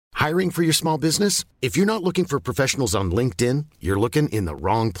Hiring for your small business? If you're not looking for professionals on LinkedIn, you're looking in the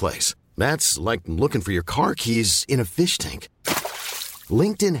wrong place. That's like looking for your car keys in a fish tank.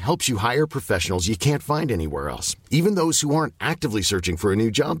 LinkedIn helps you hire professionals you can't find anywhere else, even those who aren't actively searching for a new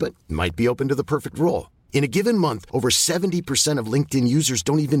job but might be open to the perfect role. In a given month, over 70% of LinkedIn users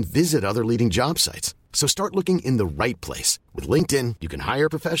don't even visit other leading job sites. So start looking in the right place. With LinkedIn, you can hire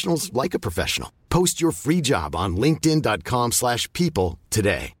professionals like a professional. Post your free job on linkedin.com/people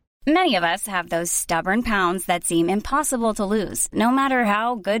today. Many of us have those stubborn pounds that seem impossible to lose, no matter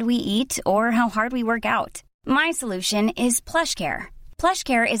how good we eat or how hard we work out. My solution is PlushCare.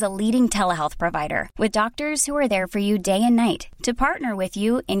 PlushCare is a leading telehealth provider with doctors who are there for you day and night to partner with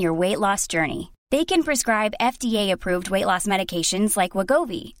you in your weight loss journey. They can prescribe FDA-approved weight loss medications like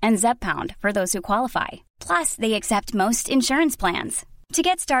Wegovy and Zepbound for those who qualify. Plus, they accept most insurance plans. To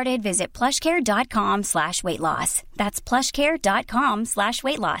get started, visit plushcare.com/weightloss. That's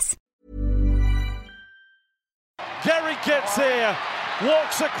plushcare.com/weightloss. Gary gets there,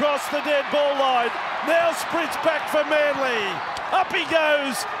 walks across the dead ball line, now sprints back for Manly. Up he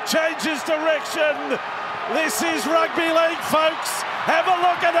goes, changes direction. This is rugby league, folks. Have a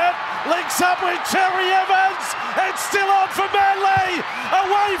look at it. Links up with Cherry Evans. It's still on for Manly.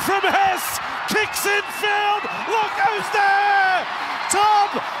 Away from Hess. Kicks in field. Look who's there. Tom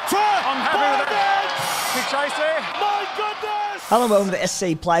I'm happy with that. Big chase there. My goodness. Hello and welcome to the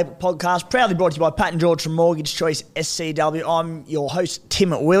SC Playbook podcast, proudly brought to you by Pat and George from Mortgage Choice SCW. I'm your host, Tim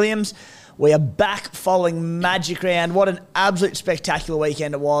Williams. We are back following Magic Round. What an absolute spectacular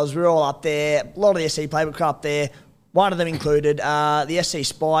weekend it was. We were all up there. A lot of the SC Playbook crew up there. One of them included the SC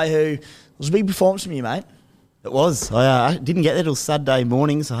Spy, who was a big performance from you, mate. It was. I didn't get there till Saturday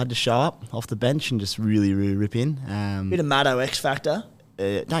morning, so I had to show up off the bench and just really rip in. Bit of Maddo X Factor.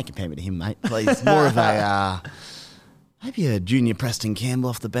 Don't compare me to him, mate. Please. More of a maybe a junior Preston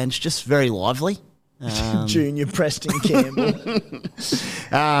Campbell off the bench, just very lively. Junior Preston Campbell.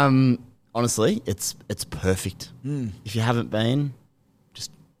 Honestly, it's perfect. If you haven't been,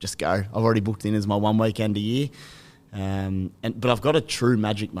 just go. I've already booked in as my one weekend a year. But I've got a true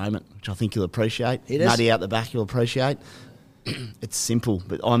magic moment, which I think you'll appreciate. Nutty out the back, you'll appreciate. It's simple,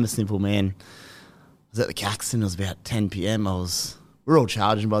 but I'm a simple man. I was at the Caxton, it was about 10 p.m. We were all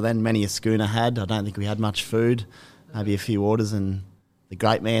charging by then. Many a schooner had. I don't think we had much food, maybe a few orders, and the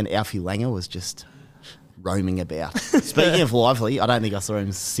great man, Alfie Langer, was just roaming about. Speaking of lively, I don't think I saw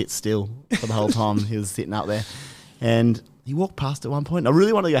him sit still for the whole time he was sitting up there. And he walked past at one point. I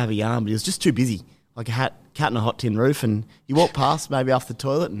really wanted to go have a yarn, but he was just too busy, like a cat in a hot tin roof. And he walked past maybe off the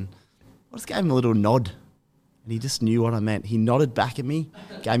toilet, and I just gave him a little nod. And he just knew what I meant. He nodded back at me,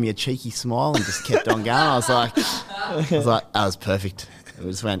 gave me a cheeky smile, and just kept on going. I was like, that was perfect. And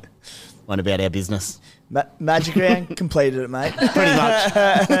we just went about our business. Magic Round completed it, mate. Pretty much.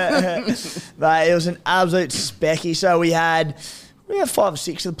 Mate, it was an absolute specky. So we had 5 or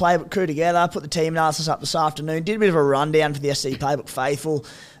 6 of the Playbook crew together, put the team analysis up this afternoon, did a bit of a rundown for the SC Playbook faithful,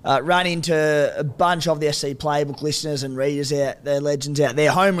 ran into a bunch of the SC Playbook listeners and readers out there, legends out there,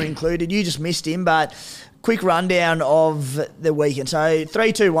 Homer included. You just missed him, but quick rundown of the weekend. So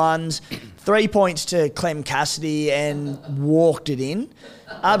 3-2-1s, 3 points to Clem Cassidy, and walked it in.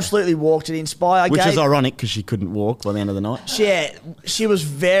 Absolutely walked it in. Spy, which is ironic because she couldn't walk by the end of the night. Yeah, she was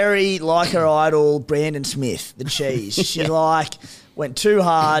very like her idol, Brandon Smith, the cheese. She went too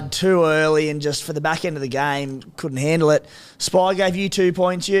hard, too early, and just for the back end of the game, couldn't handle it. Spy gave you 2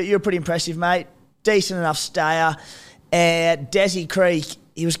 points. You're pretty impressive, mate. Decent enough stayer. Desi Creek,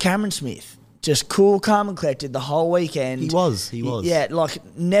 he was Cameron Smith. Just cool, calm and collected the whole weekend. He was. Yeah,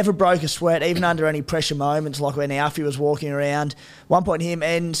 never broke a sweat, even under any pressure moments, like when Alfie was walking around. 1 point him,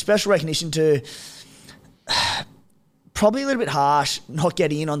 and special recognition to probably a little bit harsh not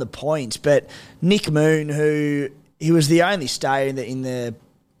getting in on the points, but Nick Moon, who he was the only stayer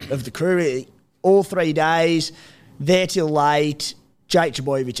of the crew really, all 3 days, there till late, Jake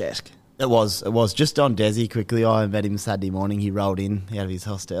Chaboyevich-esque. It was just on Desi quickly. I met him Saturday morning. He rolled in out of his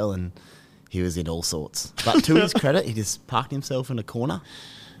hostel and he was in all sorts. But to his credit, he just parked himself in a corner.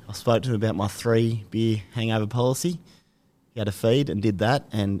 I spoke to him about my 3-beer hangover policy. He had a feed and did that,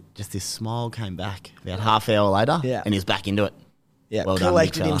 and just this smile came back about half hour later, and he was back into it. Yeah, well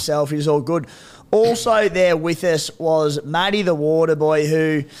collected himself. He was all good. Also there with us was Matty the Water Boy,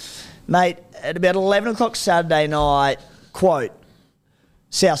 who, mate, at about 11 o'clock Saturday night, quote,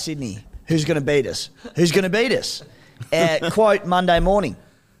 South Sydney, who's going to beat us? Who's going to beat us? Quote, Monday morning.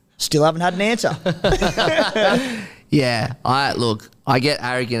 Still haven't had an answer. Yeah, I get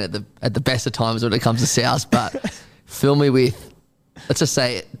arrogant at the best of times when it comes to South, but fill me with, let's just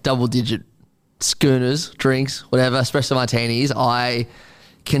say, double-digit schooners, drinks, whatever, espresso martinis. I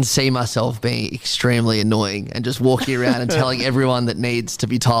can see myself being extremely annoying and just walking around and telling everyone that needs to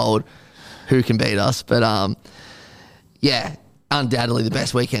be told who can beat us. But yeah, undoubtedly the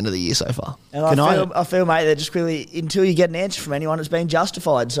best weekend of the year so far. And I feel, mate, that just really, until you get an answer from anyone, it's been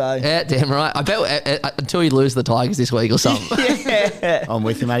justified. So yeah, damn right. I bet until you lose the Tigers this week or something. Yeah. I'm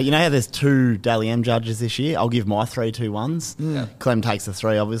with you, mate. You know how there's 2 Daily M judges this year? I'll give my 3-2-1s. Yeah. Clem takes the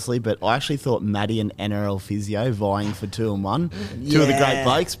 3, obviously, but I actually thought Maddie and NRL Physio vying for 2 and 1. 2 of the great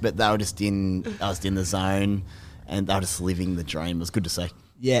blokes, but they were just in the zone and they were just living the dream. It was good to see.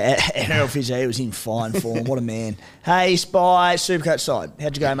 Yeah, NRL Physio was in fine form. What a man. Hey, Spy, Supercoach side.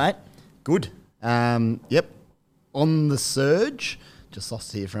 How'd you go, mate? Good. Yep. On the surge. Just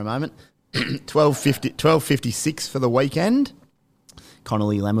lost here for a moment. 12.56 for the weekend.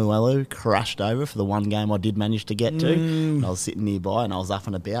 Connolly Lemuelu crashed over for the one game I did manage to get to. And I was sitting nearby and I was up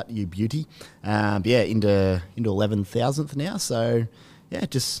and about, you beauty. Into 11,000th now. So, yeah,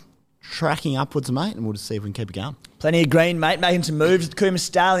 just tracking upwards, mate, and we'll just see if we can keep it going. Plenty of green, mate, making some moves. The Cooma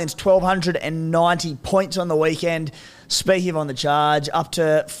Stallions, 1,290 points on the weekend. Speaking of on the charge, up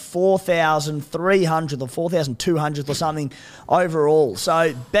to 4,300 or 4,200 or something overall.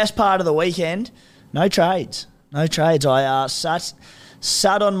 So, best part of the weekend, no trades. No trades. I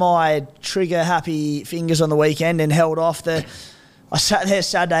sat on my trigger-happy fingers on the weekend and held off I sat there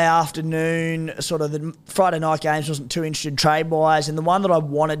Saturday afternoon, sort of the Friday night games, wasn't too interested trade-wise, and the one that I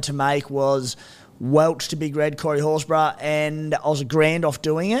wanted to make was Welch to Big Red, Corey Horsburgh, and I was $1,000 off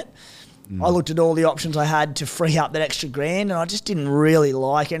doing it. I looked at all the options I had to free up that extra $1,000, and I just didn't really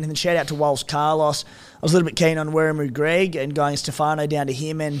like anything. Shout out to Walsh Carlos. I was a little bit keen on Weremu Greg and going Stefano down to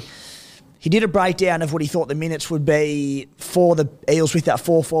him, and he did a breakdown of what he thought the minutes would be for the Eels with that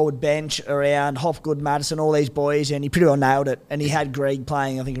 4-forward bench around Hopgood, Madison, all these boys, and he pretty well nailed it. And he had Greg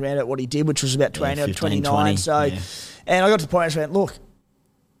playing, I think, around at what he did, which was about 20 or 29. 20, so, yeah. And I got to the point where I just went, look,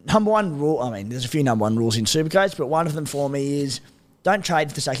 number one rule, I mean, there's a few number one rules in Supercoach, but one of them for me is don't trade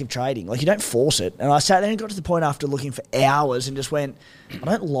for the sake of trading. Like, you don't force it. And I sat there and got to the point after looking for hours and just went, I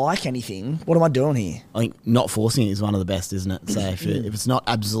don't like anything. What am I doing here? I think not forcing it is one of the best, isn't it? So if it's not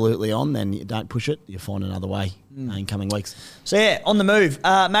absolutely on, then you don't push it. You find another way in coming weeks. So, yeah, on the move.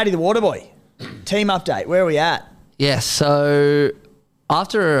 Matty the Waterboy, team update. Where are we at? Yeah, so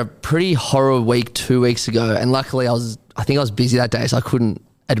after a pretty horror week 2 weeks ago, and luckily I think I was busy that day, so I couldn't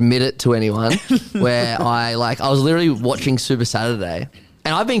admit it to anyone, where I was literally watching Super Saturday,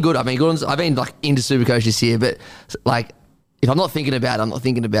 and I've been good. I've been like into Supercoach this year, but like if I'm not thinking about it, I'm not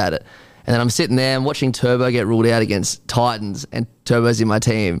thinking about it. And then I'm sitting there, I'm watching Turbo get ruled out against Titans, and Turbo's in my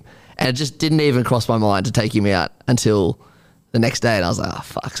team, and it just didn't even cross my mind to take him out until the next day, and I was like, oh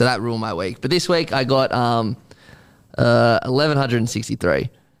fuck! So that ruined my week. But this week I got 1,163.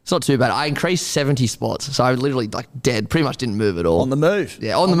 It's not too bad. I increased 70 spots, so I literally pretty much didn't move at all. On the move.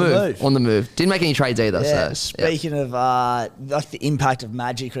 Yeah, on the move. On the move. Didn't make any trades either. Yeah, So speaking of like the impact of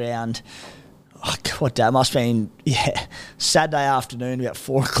Magic round, what day? It must have been, Saturday afternoon, about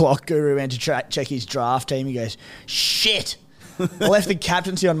 4 o'clock, Guru went to check his draft team. He goes, shit, I left the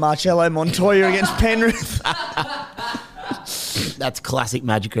captaincy on Marcello Montoya against Penrith. That's classic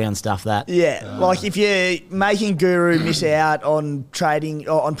Magic Round stuff, that. Yeah, like if you're making Guru miss out on trading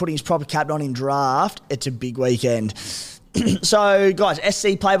or on putting his proper captain on in draft, it's a big weekend. So, guys,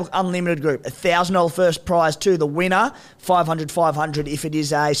 SC Playbook Unlimited Group, $1,000 first prize to the winner, 500 if it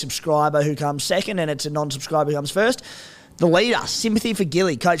is a subscriber who comes second and it's a non-subscriber who comes first. The leader, Sympathy for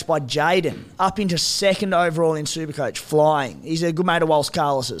Gilly, coached by Jaden, up into second overall in Supercoach, flying. He's a good mate of Walsh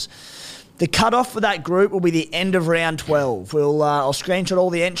Carlos's. The cut-off for that group will be the end of round 12. I'll screenshot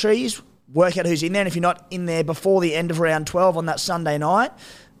all the entries, work out who's in there, and if you're not in there before the end of round 12 on that Sunday night,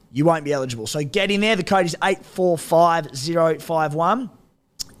 you won't be eligible. So get in there. The code is 845051.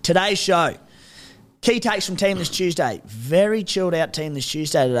 Today's show, key takes from Team This Tuesday. Very chilled out Team This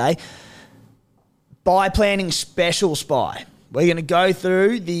Tuesday today. Buy planning special, Spy. We're going to go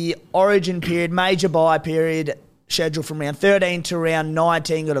through the origin period, major buy period, schedule from round 13 to round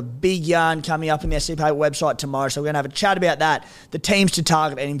 19. Got a big yarn coming up in the SC Playbook website tomorrow, so we're going to have a chat about that. The teams to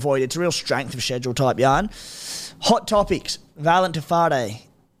target and avoid. It's a real strength of schedule type yarn. Hot topics. Valent Tafade,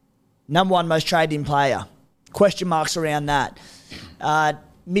 number one most traded in player. Question marks around that.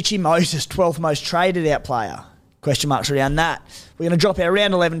 Mitchy Moses, 12th most traded out player. Question marks around that. We're going to drop our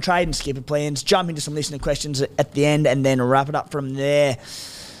round 11 trade and skipper plans, jump into some listener questions at the end, and then wrap it up from there.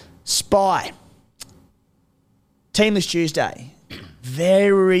 Spy. Team this Tuesday,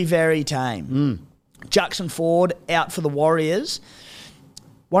 very, very tame. Jackson Ford out for the Warriors.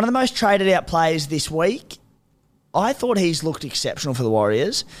 One of the most traded out players this week, I thought he's looked exceptional for the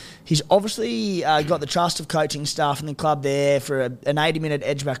Warriors. He's obviously got the trust of coaching staff in the club there for an 80-minute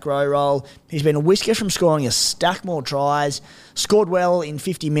edge-back row role. He's been a whisker from scoring a stack more tries, scored well in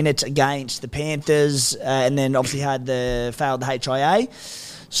 50 minutes against the Panthers, and then obviously failed the HIA.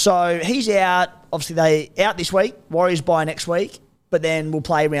 So he's out. Obviously, they out this week. Warriors bye next week, but then we'll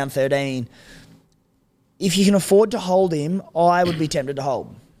play round 13. If you can afford to hold him, I would be tempted to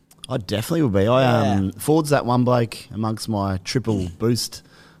hold. I definitely would be. Ford's that one bloke amongst my triple boost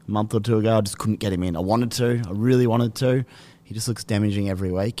a month or two ago. I just couldn't get him in. I really wanted to. He just looks damaging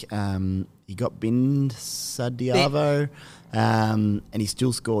every week. He got binned, Sadiavo, and he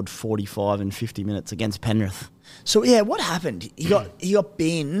still scored 45 in 50 minutes against Penrith. So, what happened? He got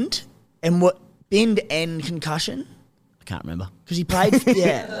binned, and binned and concussion? I can't remember. Because he played,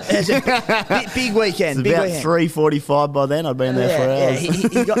 It's a big weekend. It's about 3:45 by then. I'd been there for hours.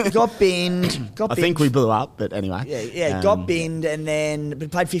 He got binned. I think we blew up, but anyway. Got binned and then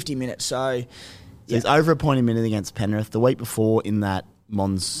played 50 minutes. So he's over a point a minute against Penrith. The week before, in that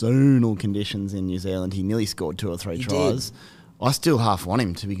monsoonal conditions in New Zealand, he nearly scored 2 or 3 tries. Did. I still half want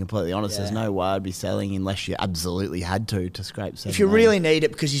him, to be completely honest. There's no way I'd be selling unless you absolutely had to scrape 7. If you really need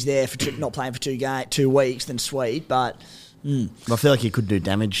it because he's there for not playing for 2 weeks, then sweet. But I feel like he could do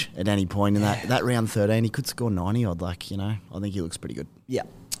damage at any point in that round 13. He could score 90 odd. I think he looks pretty good. Yeah.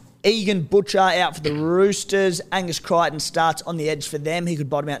 Egan Butcher out for the Roosters. Angus Crichton starts on the edge for them. He could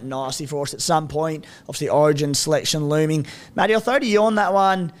bottom out nicely for us at some point. Obviously, Origin selection looming. Matty, I'll throw to you on that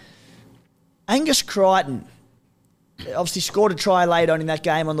one. Angus Crichton obviously scored a try late on in that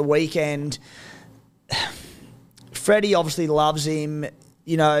game on the weekend. Freddie obviously loves him.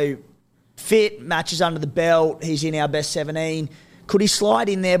 Fit, matches under the belt. He's in our best 17. Could he slide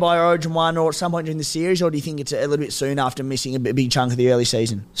in there by Origin 1 or at some point during the series, or do you think it's a little bit soon after missing a big chunk of the early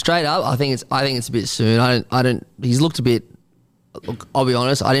season? Straight up, I think it's a bit soon. I don't. He's looked a bit. Look, I'll be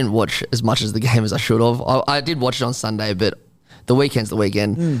honest. I didn't watch as much as the game as I should have. I did watch it on Sunday, but the weekend's the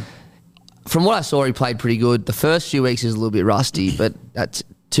weekend. From what I saw, he played pretty good. The first few weeks he was a little bit rusty, but that's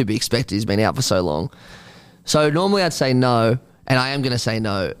to be expected. He's been out for so long. So normally I'd say no, and I am going to say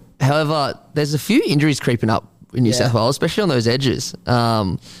no. However, there's a few injuries creeping up in New South Wales, especially on those edges.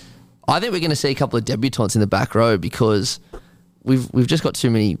 I think we're going to see a couple of debutants in the back row because we've just got too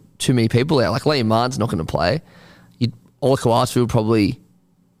many people there. Like Liam Martin's not going to play. Ola Kawatu will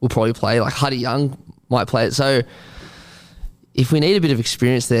probably play. Like Huddy Young might play it. So if we need a bit of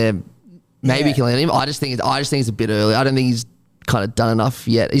experience there, maybe you can land him. I just think it's a bit early. I don't think he's kind of done enough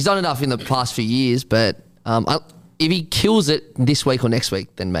yet. He's done enough in the past few years, but if he kills it this week or next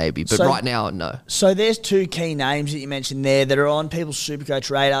week, then maybe. But right now, no. So there's 2 key names that you mentioned there that are on people's Supercoach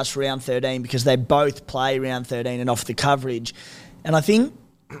radars for round 13 because they both play round 13 and off the coverage. And I think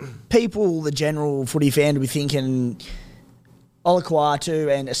people, the general footy fan, will be thinking Ola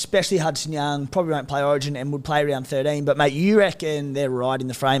Kawatu and especially Hudson Young probably won't play Origin and would play round 13. But, mate, you reckon they're right in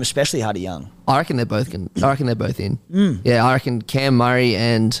the frame, especially Huddy Young? I reckon they're both in. Yeah, I reckon Cam Murray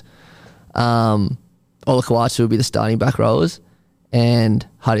and Ola Kawatu will be the starting back rowers, and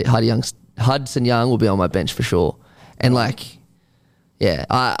Hudson Young will be on my bench for sure. And I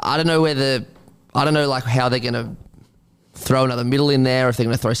don't know like how they're going to throw another middle in there, or if they're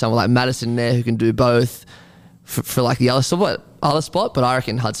going to throw someone like Madison in there who can do both for like the other spot. But I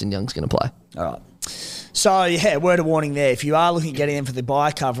reckon Hudson Young's going to play. All right. So word of warning there. If you are looking at getting them for the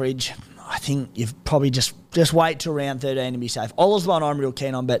bye coverage, I think you've probably just wait till round 13 to be safe. Ola's the one I'm real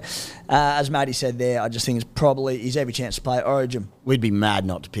keen on, but as Matty said there, I just think he's every chance to play Origin. We'd be mad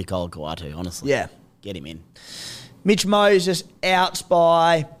not to pick Ola Kawatu, honestly. Yeah. Get him in. Mitch Moses out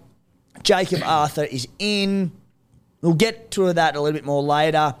by. Jacob Arthur is in. We'll get to that a little bit more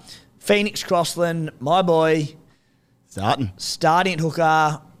later. Phoenix Crossland, my boy. Starting at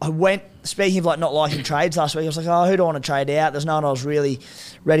hooker. Speaking of not liking trades last week, I was like, who do I want to trade out? There's no one I was really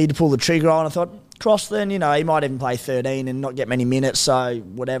ready to pull the trigger on. I thought, Crossland, he might even play 13 and not get many minutes, so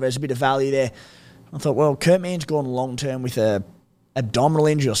whatever, there's a bit of value there. I thought, well, Kurt Mann's gone long-term with a abdominal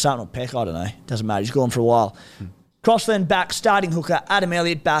injury or something, or pec, I don't know. Doesn't matter, he's gone for a while. Crossland back, starting hooker, Adam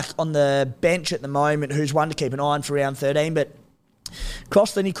Elliott back on the bench at the moment, who's one to keep an eye on for round 13, but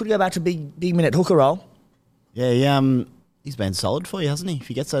Crossland, he could go back to big minute hooker role. Yeah, he's been solid for you, hasn't he? If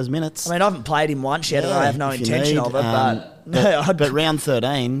he gets those minutes. I mean, I haven't played him once yet, and I have no intention of it. But round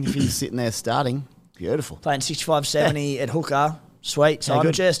 13, if he's sitting there starting, beautiful. Playing 65-70 at hooker, sweet. So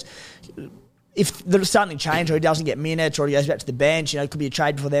I'm just, if there's something change or he doesn't get minutes or he goes back to the bench, it could be a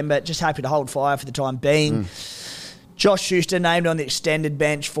trade for them, but just happy to hold fire for the time being. Josh Schuster named on the extended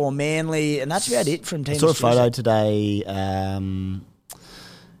bench for Manly, and that's about it from Team. I saw a photo today.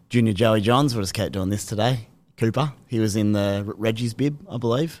 Junior Joey Johns, we'll just keep doing this today. Cooper. He was in the Reggie's bib, I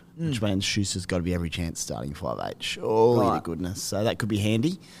believe, which means Schuster's got to be every chance starting 5'8". Surely to goodness. So that could be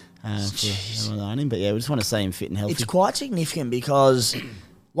handy for everyone on him. But yeah, we just want to see him fit and healthy. It's quite significant because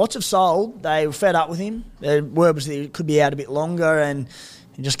lots have sold. They were fed up with him. Their word was that he could be out a bit longer and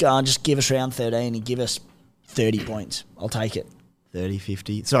just go on, just give us round 13 and give us 30 points. I'll take it. 30,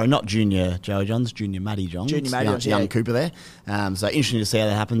 50. Sorry, not junior Joey Johns, junior Matty Johns. Junior Matty Johns, young Cooper there. So interesting to see how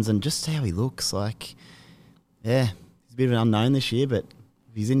that happens and just see how he looks. Like, yeah, he's a bit of an unknown this year, but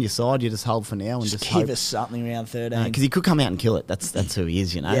if he's in your side, you just hold for now and just give us something around 13. Because he could come out and kill it. That's who he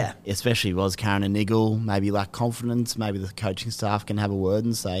is, you know. Yeah. Especially if he was Karen and Niggle, maybe lack confidence. Maybe the coaching staff can have a word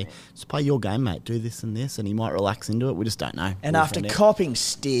and say, just play your game, mate. Do this and this, and he might relax into it. We just don't know. And after copping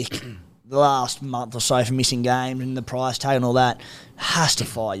stick the last month or so for missing games and the price tag and all that, has to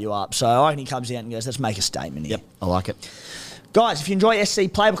fire you up. So I reckon he comes out and goes, let's make a statement here. Yep, I like it. Guys, if you enjoy SC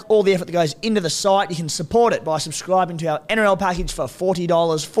Playbook, all the effort that goes into the site, you can support it by subscribing to our NRL package for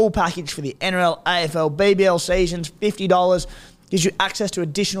 $40, full package for the NRL, AFL, BBL seasons, $50. Gives you access to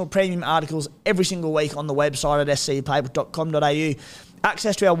additional premium articles every single week on the website at scplaybook.com.au.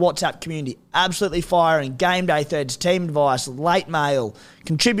 Access to our WhatsApp community, absolutely firing, game day threads, team advice, late mail,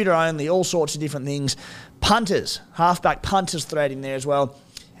 contributor only, all sorts of different things. Punters, halfback punters thread in there as well.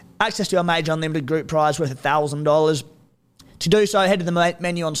 Access to our major unlimited group prize worth $1,000. To do so, head to the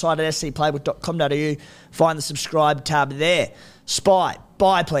menu on site at scplaybook.com.au, find the subscribe tab there. Spy,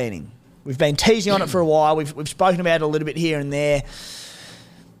 buy planning. We've been teasing on it for a while. We've spoken about it a little bit here and there.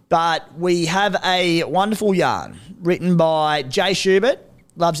 But we have a wonderful yarn written by Jay Schubert,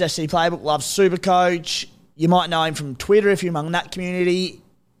 loves SC Playbook, loves Supercoach. You might know him from Twitter if you're among that community.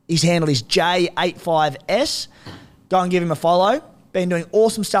 His handle is J85S. Go and give him a follow. Been doing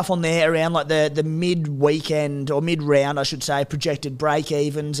awesome stuff on there around like the mid-weekend or mid-round, I should say, projected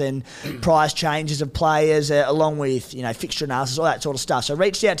break-evens and price changes of players along with, fixture analysis, all that sort of stuff. So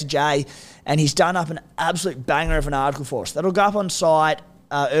reached out to Jay and he's done up an absolute banger of an article for us. That'll go up on site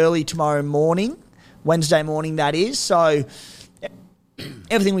early tomorrow morning, Wednesday morning that is. So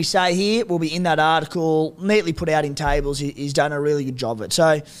everything we say here will be in that article, neatly put out in tables. He's done a really good job of it.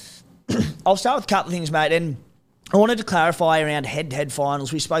 So I'll start with a couple of things, mate, and I wanted to clarify around head-to-head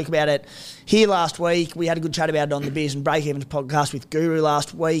finals. We spoke about it here last week. We had a good chat about it on the Beers and Break-Evens podcast with Guru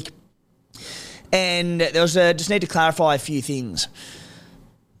last week. And there was just need to clarify a few things.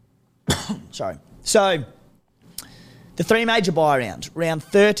 Sorry. So the three major bye rounds, round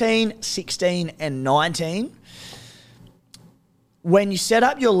 13, 16 and 19. When you set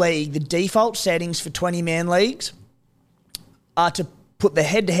up your league, the default settings for 20-man leagues are to put the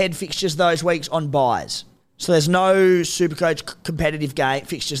head-to-head fixtures those weeks on buys. So there's no Supercoach competitive game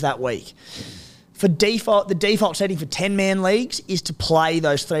fixtures that week. For default, the default setting for 10-man leagues is to play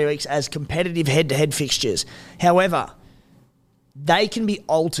those 3 weeks as competitive head-to-head fixtures. However, they can be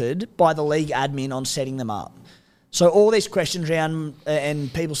altered by the league admin on setting them up. So all these questions around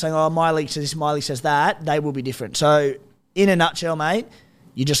and people saying, oh, my league says this, my league says that, they will be different. So in a nutshell, mate,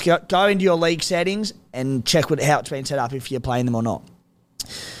 you just go into your league settings and check how it's been set up if you're playing them or not.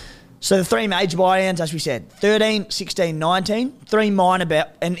 So the three major bye rounds, as we said, 13, 16, 19, three minor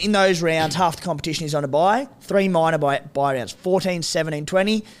and in those rounds, half the competition is on a bye, three minor bye rounds, 14, 17,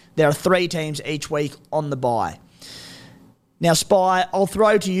 20. There are 3 teams each week on the bye. Now, Spy, I'll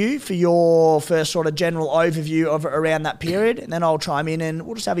throw to you for your first sort of general overview of around that period, and then I'll chime in and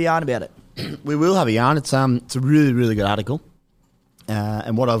we'll just have a yarn about it. We will have a yarn. It's a really, really good article.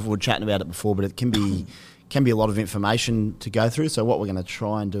 And what I've been chatting about it before, but it can be a lot of information to go through. So what we're going to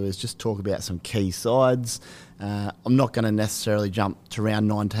try and do is just talk about some key sides. I'm not going to necessarily jump to round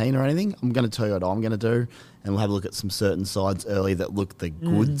 19 or anything. I'm going to tell you what I'm going to do, and we'll have a look at some certain sides early that look the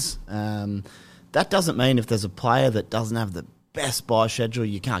goods. That doesn't mean if there's a player that doesn't have the best buy schedule,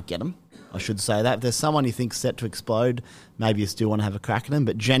 you can't get them. I should say that. If there's someone you think's set to explode, maybe you still want to have a crack at them.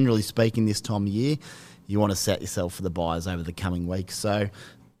 But generally speaking, this time of year, you want to set yourself for the buys over the coming weeks. So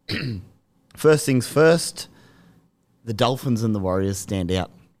first things first, the Dolphins and the Warriors stand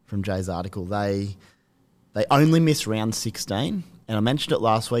out from Jay's article. They only miss round 16, and I mentioned it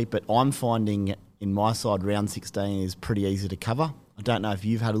last week, but I'm finding in my side round 16 is pretty easy to cover. I don't know if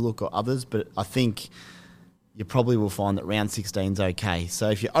you've had a look or others, but I think you probably will find that round 16 is okay.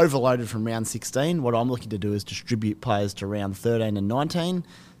 So if you're overloaded from round 16, what I'm looking to do is distribute players to round 13 and 19,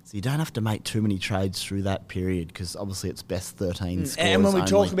 so you don't have to make too many trades through that period, because obviously it's best 13 scores And when we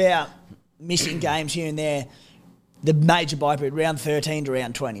only. talk about missing games here and there, the major bye period, round 13 to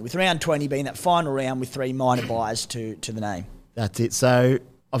round 20, with round 20 being that final round with 3 minor buys to the name. That's it. So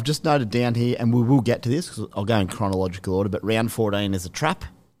I've just noted down here, and we will get to this because I'll go in chronological order, but round 14 is a trap.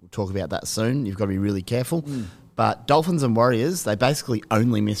 We'll talk about that soon. You've got to be really careful. But Dolphins and Warriors, they basically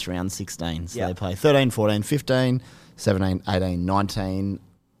only miss round 16. So they play 13, 14, 15, 17, 18, 19.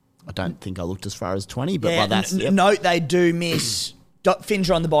 I don't think I looked as far as 20, but like that's... Note they do miss... Finns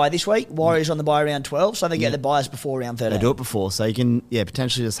are on the bye this week. Warriors on the bye around 12, so they get the byes before round 13. They do it before, so you can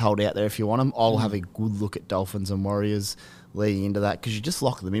potentially just hold out there if you want them. I'll have a good look at Dolphins and Warriors leading into that because you just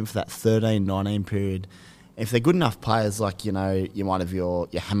lock them in for that 13-19 period. If they're good enough players like, you might have your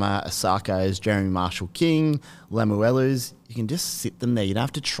Hammer, Asakos, Jeremy Marshall-King, Lemuelus, you can just sit them there. You don't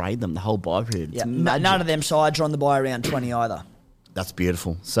have to trade them the whole bye period. Yeah. None of them sides are on the bye around 20 either. That's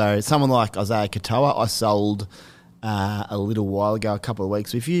beautiful. So someone like Isaiah Katoa, I sold... a little while ago, a couple of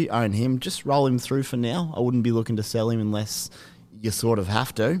weeks. So if you own him, just roll him through for now. I wouldn't be looking to sell him unless you sort of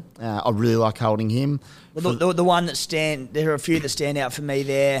have to. I really like holding him. Well, the one there are a few that stand out for me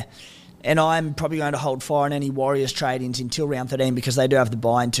there, and I'm probably going to hold fire on any Warriors trade-ins until round 13 because they do have the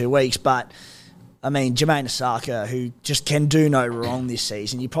bye in 2 weeks. But I mean, Jermaine Asaka, who just can do no wrong this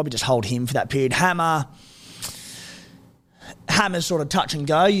season, you probably just hold him for that period. Hammer's sort of touch and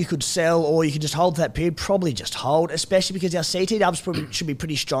go. You could sell or you could just hold for that period. Probably just hold, especially because our CT dubs should be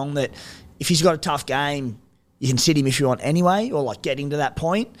pretty strong that if he's got a tough game, you can sit him if you want anyway, or like getting to that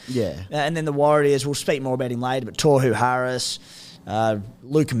point. Yeah. And then the Warriors, we'll speak more about him later, but Tohu Harris,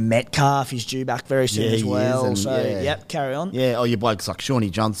 Luke Metcalf is due back very soon as well. Carry on. Yeah, your blokes like Shawnee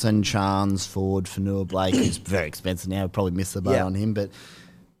Johnson, Chance, Ford, Fanua Blake, who's very expensive now. Probably missed the boat on him, but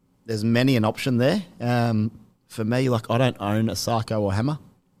there's many an option there. For me, like I don't own a Sarko or Hammer.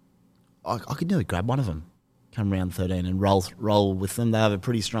 I could nearly grab one of them come round 13 and roll with them. They have a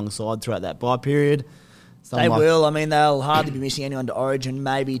pretty strong side throughout that bye period. They will. I mean, they'll hardly be missing anyone to Origin.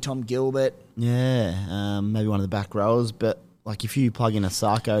 Maybe Tom Gilbert. Yeah, maybe one of the back rowers. But like if you plug in a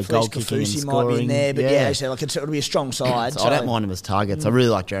Sarko, goal kicking and scoring, might be in there. But so like it'll be a strong side. So I don't mind them as targets. I really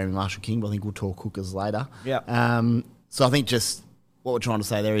like Jeremy Marshall-King, but I think we'll talk Hookers later. Yeah. So I think just what we're trying to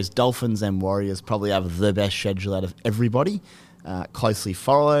say there is Dolphins and Warriors probably have the best schedule out of everybody, closely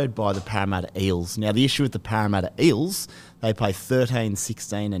followed by the Parramatta Eels. Now, the issue with the Parramatta Eels, they play 13,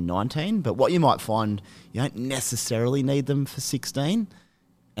 16 and 19, but what you might find, you don't necessarily need them for 16,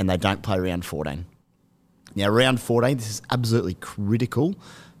 and they don't play round 14. Now, round 14, this is absolutely critical.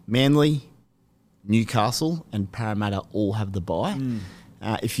 Manly, Newcastle and Parramatta all have the bye.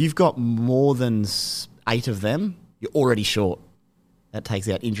 If you've got more than 8 of them, you're already short. That takes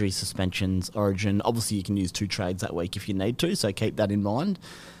out injuries, suspensions, Origin. Obviously, you can use 2 trades that week if you need to, so keep that in mind.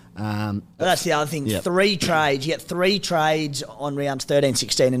 That's the other thing. 3 trades. You get 3 trades on rounds 13,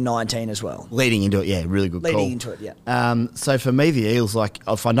 16 and 19 as well. Leading into it, really good call. Leading into it, yeah. So for me, the Eels, like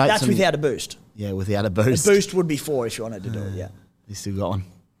if I note that's without a boost. Yeah, without a boost. A boost would be 4 if you wanted to do it, yeah. You still got one.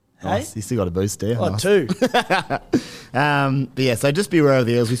 Hey? Nice. You still got a boost there. Oh, nice. 2. But so just be aware of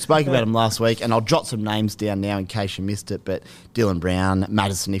the Eels. We spoke about them last week, and I'll jot some names down now in case you missed it. But Dylan Brown,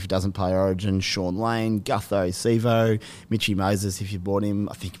 Madison if he doesn't play Origin, Sean Lane, Gutho, Sevo, Mitchy Moses if you bought him.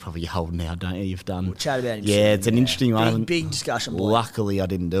 I think probably you're holding now, don't you? You've done. We'll chat about him. Yeah, it's an interesting one. Big discussion point. Luckily, I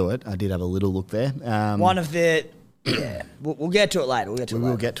didn't do it. I did have a little look there. One of the... Yeah, we'll get to it later. We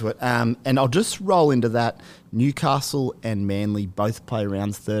will get to it. And I'll just roll into that. Newcastle and Manly both play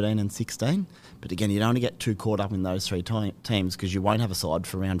rounds 13 and 16. But again, you don't want to get too caught up in those 3 teams because you won't have a side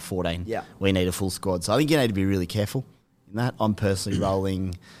for round 14. Yeah. We need a full squad. So I think you need to be really careful in that. I'm personally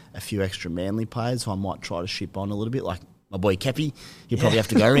rolling a few extra Manly players who I might try to ship on a little bit, like my boy Kepi. He'll probably have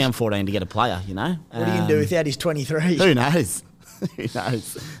to go around 14 to get a player, you know. What are you going to do without his 23? Who knows? Who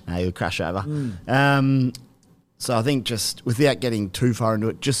knows? No, he'll crash over. So I think just without getting too far into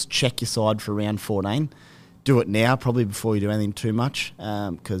it, just check your side for round 14. Do it now, probably before you do anything too much,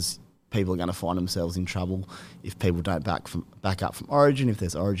 because people are going to find themselves in trouble if people don't back up from Origin. If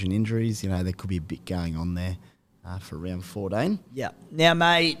there's Origin injuries, there could be a bit going on there for round 14. Yeah. Now,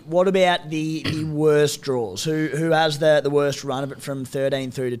 mate, what about the worst draws? Who has the worst run of it from 13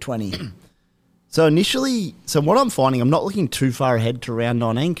 through to 20? So what I'm finding, I'm not looking too far ahead to round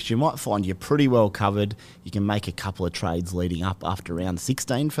 19 because you might find you're pretty well covered. You can make a couple of trades leading up after round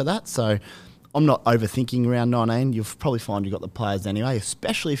 16 for that. So I'm not overthinking round 19. You'll probably find you've got the players anyway,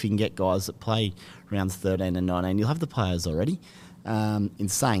 especially if you can get guys that play rounds 13 and 19. You'll have the players already. In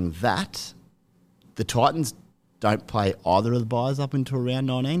saying that, the Titans don't play either of the buys up until round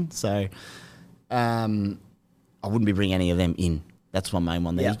 19. So I wouldn't be bringing any of them in. That's my main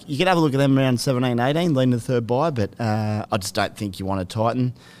one there. Yeah. You can have a look at them around 17, 18, leading to the third bye, but I just don't think you want to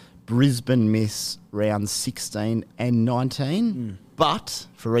tighten. Brisbane miss rounds 16 and 19, but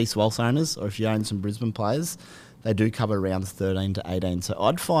for Reece Walsh owners, or if you own some Brisbane players, they do cover rounds 13 to 18. So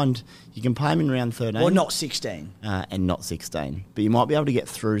I'd find you can pay him in round 13. Or not 16. And not 16. But you might be able to get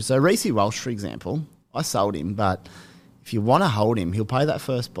through. So Reece Walsh, for example, I sold him, but if you want to hold him, he'll pay that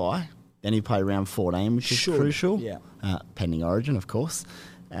first buy. Then he'll play round 14, which is crucial. Yeah. Pending origin, of course.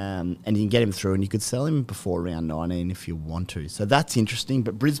 And you can get him through, and you could sell him before round 19 if you want to. So that's interesting.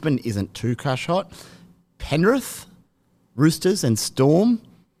 But Brisbane isn't too crash hot. Penrith, Roosters and Storm,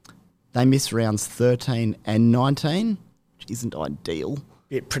 they miss rounds 13 and 19, which isn't ideal.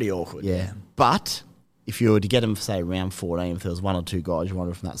 Pretty awkward. Yeah. But if you were to get them for, say, round 14, if there was one or two guys you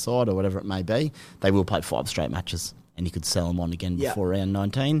wanted from that side or whatever it may be, they will play 5 straight matches, and you could sell them on again before round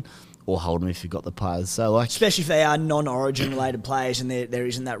 19. Or hold them if you've got the players. So, especially if they are non-origin related players and there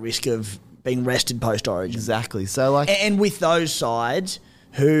isn't that risk of being rested post-origin. Exactly. So, and with those sides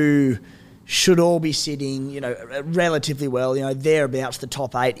who should all be sitting, relatively well, thereabouts the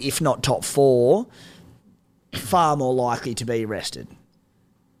top 8, if not top 4, far more likely to be rested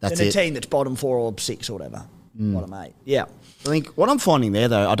than a team that's bottom 4 or 6 or whatever. Bottom 8. Yeah. I think what I'm finding there,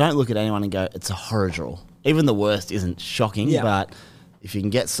 though, I don't look at anyone and go, it's a horror draw. Even the worst isn't shocking, but if you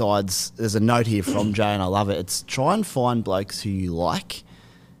can get sides, there's a note here from Jay, and I love it. It's try and find blokes who you like,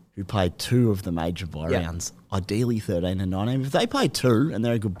 who play 2 of the major buy rounds, ideally 13 and 19. If they play 2 and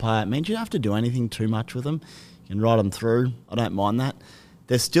they're a good player, it means you don't have to do anything too much with them. You can ride them through. I don't mind that.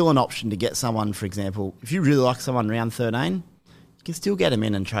 There's still an option to get someone, for example, if you really like someone round 13, you can still get them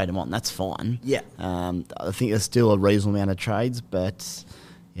in and trade them on. That's fine. Yeah. I think there's still a reasonable amount of trades, but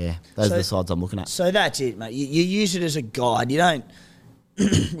yeah, those are the sides I'm looking at. So that's it, mate. You use it as a guide. You don't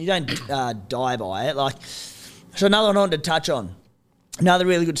die by it. So another one I wanted to touch on. Another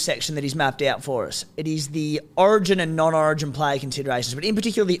really good section that he's mapped out for us. It is the origin and non-origin player considerations, but in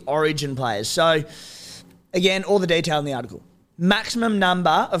particular the origin players. So, again, all the detail in the article. Maximum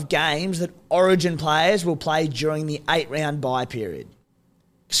number of games that origin players will play during the 8-round bye period,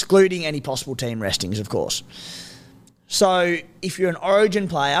 excluding any possible team restings, of course. So, if you're an origin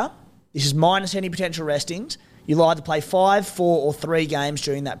player, this is minus any potential restings, you'll either play 5, 4 or 3 games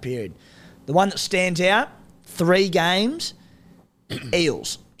during that period. The one that stands out, 3 games,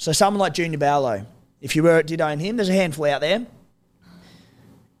 Eels. So someone like Junior Barlow, if you did own him, there's a handful out there.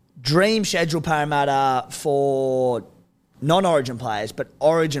 Dream schedule Parramatta for non-origin players, but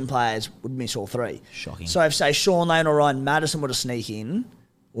origin players would miss all 3. Shocking. So if, say, Sean Lane or Ryan Madison were to sneak in,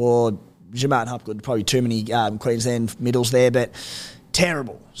 or Jamartin Hopgood, probably too many Queensland middles there, but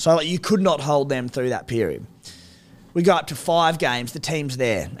terrible. So you could not hold them through that period. We go up to 5 games, the team's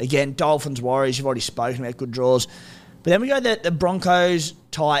there. Again, Dolphins, Warriors, you've already spoken about good draws. But then we go the Broncos,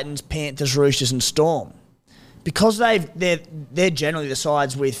 Titans, Panthers, Roosters and Storm. Because they're generally the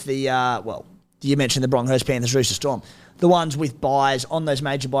sides with the, you mentioned the Broncos, Panthers, Roosters, Storm, the ones with buys on those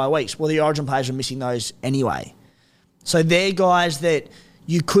major bye weeks. Well, the origin players are missing those anyway. So they're guys that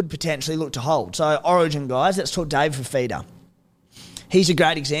you could potentially look to hold. So origin guys, let's talk Dave Fafita. He's a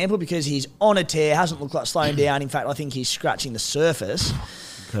great example because he's on a tear, hasn't looked like slowing down. In fact, I think he's scratching the surface.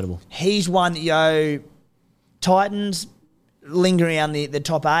 Incredible. He's one that, Titans lingering around the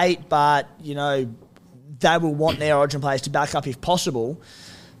top 8, but, they will want their origin players to back up if possible.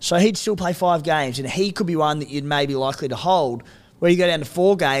 So he'd still play 5 games, and he could be one that you'd maybe likely to hold, where you go down to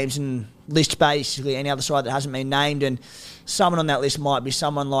 4 games and list basically any other side that hasn't been named, and someone on that list might be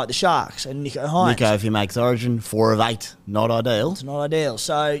someone like the Sharks and Nico Hines. Nico, if he makes origin, 4 of 8, not ideal. It's not ideal.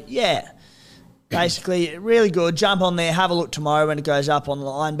 So, yeah. Basically, really good. Jump on there, have a look tomorrow when it goes up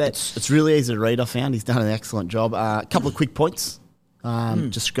online. But it's really easy to read, I found. He's done an excellent job. A couple of quick points.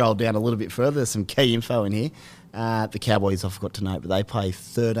 Just scroll down a little bit further. There's some key info in here. The Cowboys, I forgot to note, but they play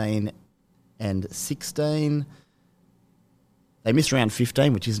 13 and 16. They missed round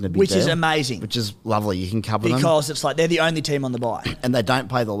 15, which isn't a big deal. Which is amazing. Which is lovely. You can cover them. Because it's like they're the only team on the bye. And they don't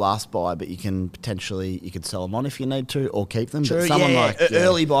play the last bye, but you can potentially, you could sell them on if you need to, or keep them. True, but someone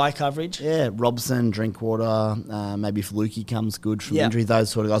early bye coverage. Yeah, Robson, Drinkwater, maybe if Lukey comes good from injury,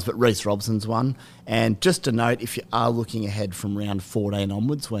 those sort of guys. But Reece Robson's one. And just to note, if you are looking ahead from round 14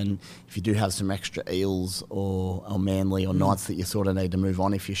 onwards, if you do have some extra Eels or Manly or Knights that you sort of need to move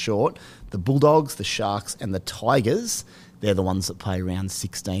on if you're short, the Bulldogs, the Sharks and the Tigers, they're the ones that play round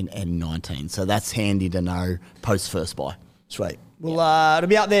 16 and 19. So that's handy to know post first bye. Sweet. Well, it'll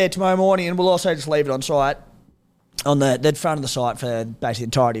be up there tomorrow morning, and we'll also just leave it on site, on the front of the site for basically the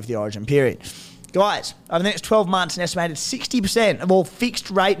entirety of the origin period. Guys, over the next 12 months, an estimated 60% of all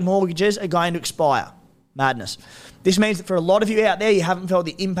fixed-rate mortgages are going to expire. Madness. This means that for a lot of you out there, you haven't felt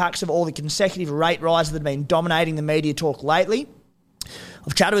the impacts of all the consecutive rate rises that have been dominating the media talk lately.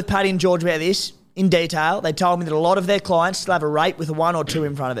 I've chatted with Paddy and George about this in detail. They told me that a lot of their clients still have a rate with a 1 or 2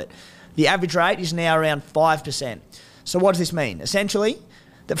 in front of it. The average rate is now around 5%. So what does this mean? Essentially,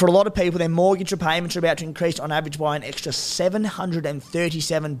 that for a lot of people, their mortgage repayments are about to increase on average by an extra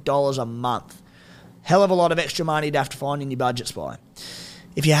 $737 a month. Hell of a lot of extra money to have to find in your budget, Spy.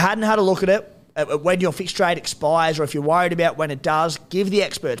 If you hadn't had a look at it, at when your fixed rate expires, or if you're worried about when it does, give the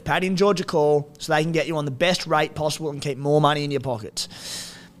experts, Paddy and George, a call so they can get you on the best rate possible and keep more money in your pockets.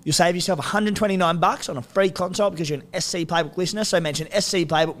 You'll save yourself $129 on a free consult because you're an SC Playbook listener, so mention SC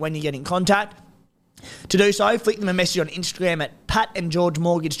Playbook when you get in contact. To do so, flick them a message on Instagram at Pat and George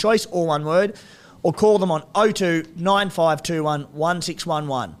Mortgage Choice, all one word, or call them on 02 9521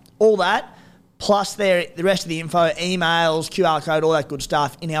 1611. All that, plus the rest of the info, emails, QR code, all that good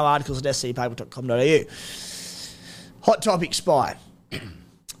stuff in our articles at scpaybook.com.au. Hot topic, Spy.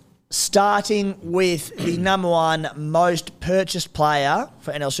 Starting with the number one most purchased player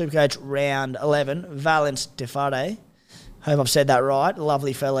for NL Supercoach round 11, Valence Tefare. Hope I've said that right. A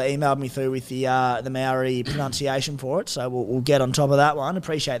lovely fella emailed me through with the Maori pronunciation for it, so we'll get on top of that one.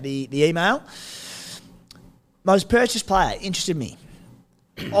 Appreciate the email. Most purchased player, interested me.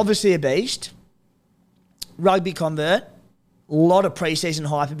 Obviously a beast. Rugby convert. A lot of pre-season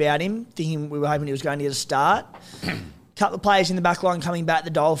hype about him, thinking we were hoping he was going to get a start. Couple of players in the back line coming back, the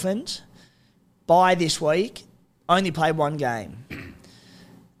Dolphins. By this week, only played one game.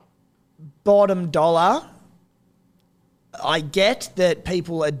 Bottom dollar. I get that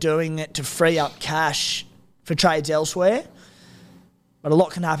people are doing it to free up cash for trades elsewhere, but a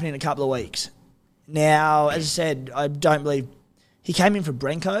lot can happen in a couple of weeks. Now, as I said, I don't believe... He came in for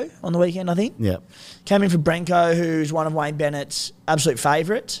Brenko on the weekend, I think. Yeah. Came in for Brenko, who's one of Wayne Bennett's absolute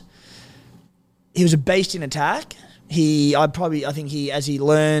favourites. He was a beast in attack. I think he, as he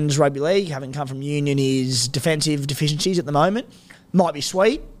learns rugby league, having come from Union, his defensive deficiencies at the moment might be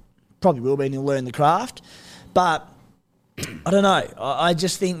sweet. Probably will be, and he'll learn the craft. But I don't know. I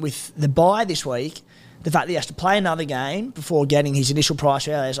just think with the bye this week, the fact that he has to play another game before getting his initial price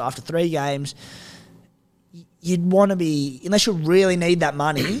after 3 games, you'd want to be, unless you really need that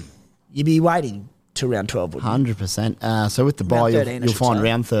money, you'd be waiting till round 12, wouldn't you? 100%. So with the bye, you'll find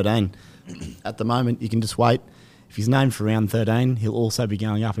round 13. At the moment, you can just wait. If he's named for round 13, he'll also be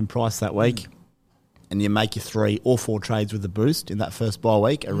going up in price that week. And you make your 3 or 4 trades with the boost in that first bye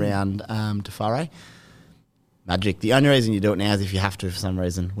week around Tefare. Magic. The only reason you do it now is if you have to for some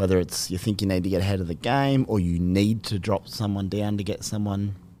reason, whether it's you think you need to get ahead of the game or you need to drop someone down to get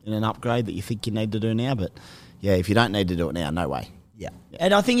someone in an upgrade that you think you need to do now. But, yeah, if you don't need to do it now, no way. Yeah.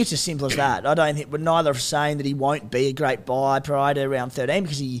 And I think it's as simple as that. I don't think we're neither saying that he won't be a great buy prior to round 13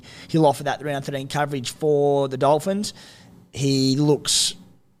 because he'll offer that round 13 coverage for the Dolphins. He looks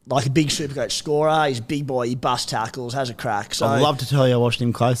like a big Supercoach scorer. He's a big boy. He busts tackles, has a crack. So I'd love to tell you I watched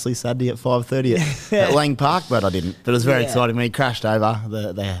him closely Saturday at 5:30 at Lang Park, but I didn't. But it was very exciting when he crashed over.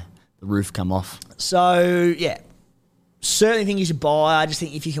 The roof come off. So, yeah. Certainly think he's a buy. I just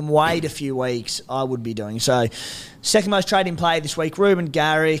think if you can wait a few weeks, I would be doing so. Second most trading play this week, Ruben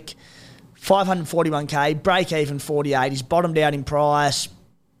Garrick, 541k, break even 48. He's bottomed out in price.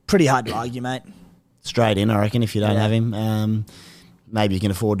 Pretty hard to argue, mate. Straight in, I reckon, if you don't have him. Maybe you can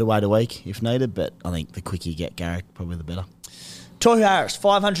afford to wait a week if needed, but I think the quicker you get Garrick, probably the better. Tohu Harris,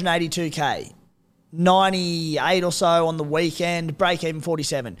 582k, 98 or so on the weekend, break even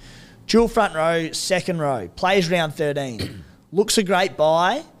 47. Dual front row, second row, plays round 13. Looks a great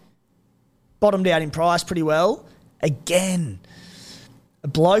buy. Bottomed out in price pretty well. Again, a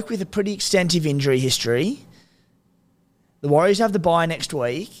bloke with a pretty extensive injury history. The Warriors have the bye next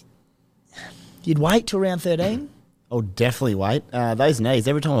week. You'd wait till round 13? Oh, definitely wait. Those knees,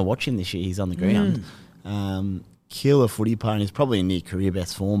 every time I watch him this year, he's on the ground. Killer footy player. He's probably in near career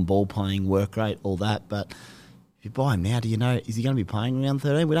best form, ball playing, work rate, all that. But if you buy him now, do you know, is he going to be playing round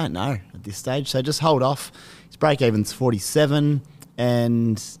 13? We don't know at this stage. So just hold off. His break-even's 47,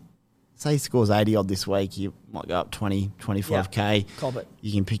 and say he scores 80-odd this week, you might go up 20, 25k. Cop it.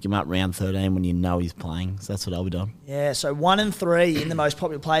 You can pick him up round 13 when you know he's playing. So that's what I'll be doing. Yeah, so 1 and 3 in the most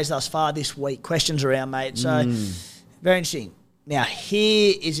popular players thus far this week. Questions around, mate. So very interesting. Now,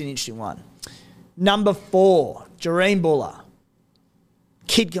 here is an interesting one. Number 4, Jareen Buller.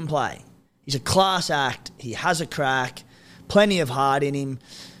 Kid can play. He's a class act. He has a crack. Plenty of heart in him.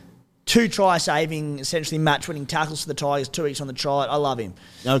 2 try-saving, essentially match-winning tackles for the Tigers, 2 weeks on the trot. I love him.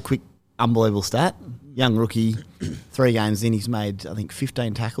 No quick, unbelievable stat. Young rookie, 3 games in, he's made, I think,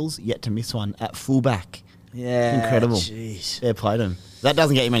 15 tackles, yet to miss one at fullback. Yeah. Incredible. Jeez. Fair play to him. That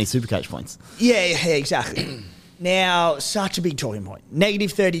doesn't get you many Supercoach points. Yeah, exactly. Now, such a big talking point.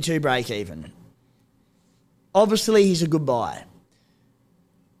 Negative 32 break-even. Obviously, he's a good buy.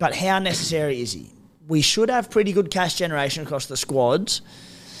 But how necessary is he? We should have pretty good cash generation across the squads.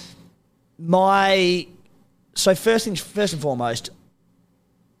 First and foremost,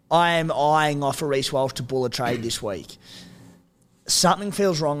 I am eyeing off a Reece Walsh to Buller trade this week. Something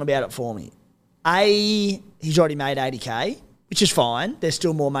feels wrong about it for me. He's already made 80K, which is fine. There's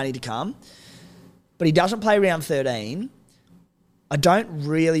still more money to come. But he doesn't play round 13. I don't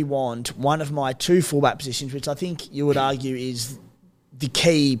really want one of my two fullback positions, which I think you would argue is the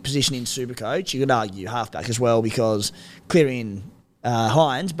key position in Supercoach. You could argue halfback as well because clearing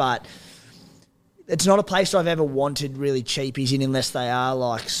Hines, but it's not a place I've ever wanted really cheapies in unless they are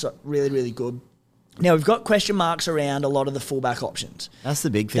like really, really good. Now, we've got question marks around a lot of the fullback options. That's the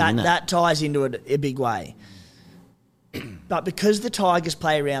big thing, isn't it? That ties into it a big way. But because the Tigers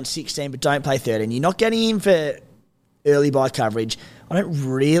play around 16 but don't play 13, you're not getting him for early buy coverage. I don't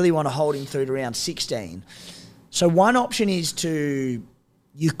really want to hold him through to around 16. So one option is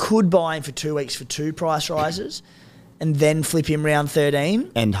you could buy him for 2 weeks for 2 price rises and then flip him round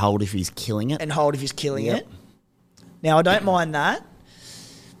 13. And hold if he's killing it. It. Now, I don't mind that.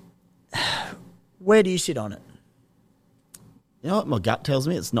 Where do you sit on it? You know what my gut tells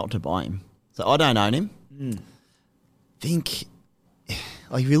me? It's not to buy him. So I don't own him. Think,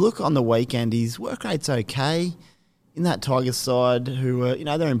 like if you look on the weekend, his work rate's okay. In that Tigers side, who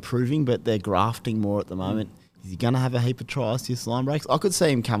are, they're improving, but they're grafting more at the moment. Is he going to have a heap of try assist line breaks? I could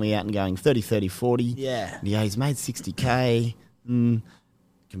see him coming out and going 30, 30, 40. Yeah. Yeah, he's made 60K.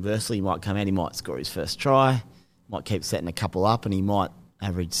 Conversely, he might come out, he might score his first try, might keep setting a couple up, and he might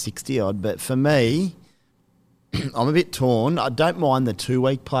average 60-odd. But for me, I'm a bit torn. I don't mind the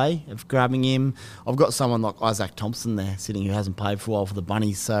 2-week play of grabbing him. I've got someone like Isaac Thompson there sitting who hasn't played for a while for the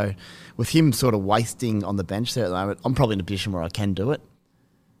Bunnies. So with him sort of wasting on the bench there at the moment, I'm probably in a position where I can do it.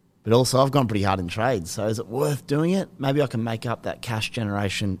 But also I've gone pretty hard in trades. So is it worth doing it? Maybe I can make up that cash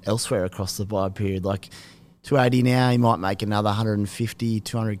generation elsewhere across the buy period. Like 280 now, he might make another 150,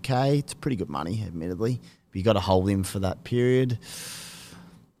 200K. It's pretty good money, admittedly. But you've got to hold him for that period.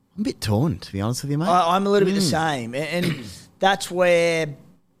 I'm a bit torn, to be honest with you, mate. I'm a little bit the same. And that's where,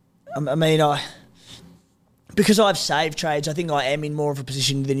 because I've saved trades, I think I am in more of a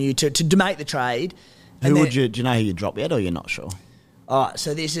position than you to make the trade. Do you know who you drop yet, or you're not sure? All right,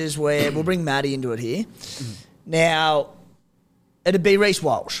 so this is where we'll bring Maddie into it here. Now, it'd be Reece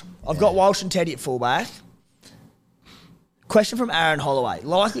Walsh. I've got Walsh and Teddy at fullback. Question from Aaron Holloway.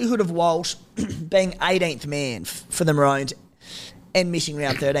 Likelihood of Walsh being 18th man for the Maroons and missing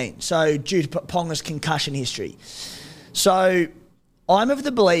round 13. So due to Ponga's concussion history. So I'm of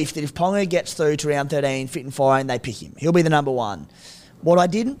the belief that if Ponga gets through to round 13, fit and firing, they pick him. He'll be the number one. What I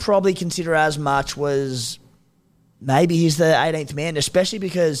didn't probably consider as much was maybe he's the 18th man, especially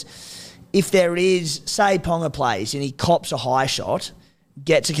because if there is, say Ponga plays and he cops a high shot,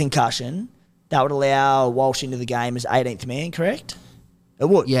 gets a concussion, that would allow Walsh into the game as 18th man, correct? It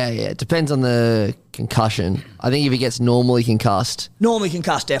would. Yeah. It depends on the concussion. I think if he gets normally concussed. Normally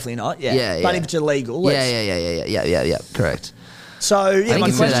concussed, definitely not. Yeah. Yeah. But if it's illegal. Yeah. Correct. So, yeah, I didn't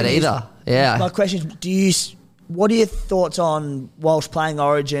consider that either. Yeah. My question is, what are your thoughts on Walsh playing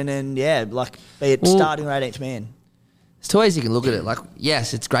Origin and, be it starting or 18th man? There's two ways you can look at it. Like,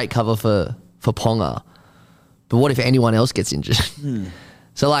 yes, it's great cover for Ponga, but what if anyone else gets injured?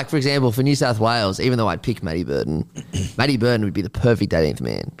 So, like, for example, for New South Wales, even though I'd pick Matty Burton, Matty Burton would be the perfect 18th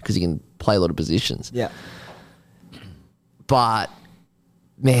man because he can play a lot of positions. Yeah. But,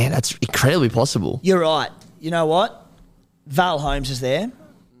 man, that's incredibly possible. You're right. You know what? Val Holmes is there.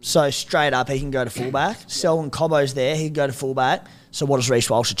 So, straight up, he can go to fullback. Selwyn Cobbo's there. He can go to fullback. So, what does Reece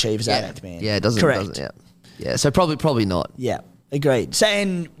Walsh achieve as 18th man? Yeah, it doesn't. Correct. Yeah, so probably not. Yeah, agreed. So,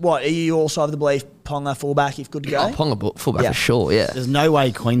 and what, are you also of the belief Ponga fullback if good to go? Oh, Ponga fullback for sure, yeah. There's no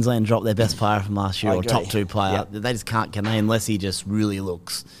way Queensland dropped their best player from last year I or agree. top 2 player. Yep. They just can't, can they, unless he just really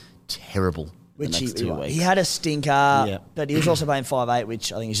looks terrible Which the next 2 weeks. he had a stinker, but he was also playing 5'8",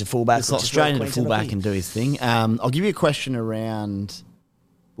 which I think is a fullback. It's like straight into fullback and do his thing. I'll give you a question around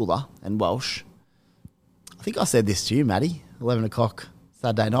Buller and Walsh. I think I said this to you, Matty, 11 o'clock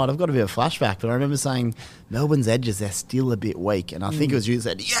Saturday night. I've got a bit of a flashback, but I remember saying Melbourne's edges, they're still a bit weak. And I think it was you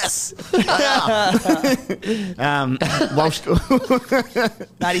that said, yes! Walsh.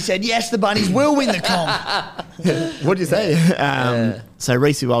 Matty said, yes, the Bunnies will win the comp. What did you say? So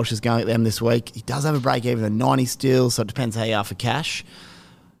Reece Walsh is going at them this week. He does have a break even of 90 still, so it depends how you are for cash.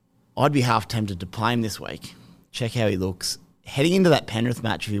 I'd be half tempted to play him this week. Check how he looks. Heading into that Penrith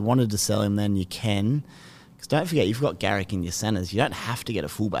match, if you wanted to sell him, then you can. Because don't forget, you've got Garrick in your centres. You don't have to get a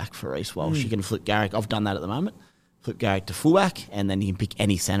fullback for Reece Walsh. You can flip Garrick. I've done that at the moment. Flip Garrick to fullback, and then you can pick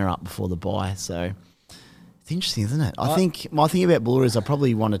any centre up before the bye. So it's interesting, isn't it? I think my thing about Buller is I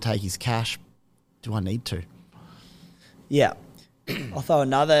probably want to take his cash. Do I need to? Yeah. I'll throw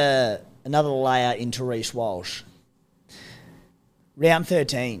another another layer into Reece Walsh. Round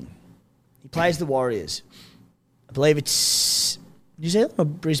 13. He plays the Warriors. I believe it's New Zealand or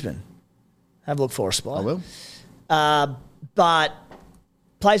Brisbane. Have a look for a spot. I will. But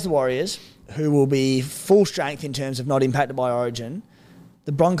plays the Warriors, who will be full strength in terms of not impacted by Origin.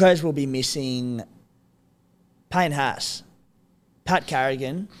 The Broncos will be missing Payne Haas, Pat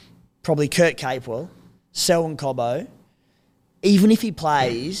Carrigan, probably Kurt Capewell, Selwyn Cobbo. Even if he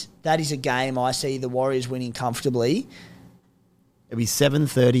plays, that is a game I see the Warriors winning comfortably. It'll be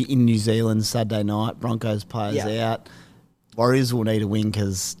 7:30 in New Zealand Saturday night. Broncos players out. Warriors will need a win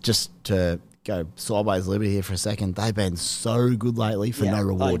because just to go sideways a little bit here for a second, they've been so good lately for no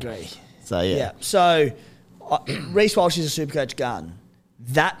reward. I agree. So, yeah. So, Reece Walsh is a Supercoach gun.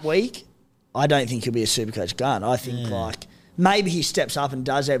 That week, I don't think he'll be a Supercoach gun. I think, maybe he steps up and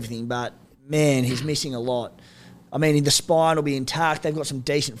does everything, but, man, he's missing a lot. I mean, the spine will be intact. They've got some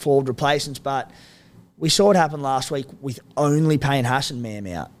decent forward replacements, but we saw what happened last week with only Payne Haas and Mam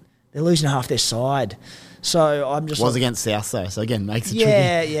out. They're losing half their side. So I'm just against South, though, so again, makes it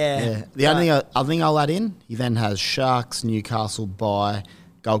tricky. Yeah. The other thing I'll add in, he then has Sharks, Newcastle by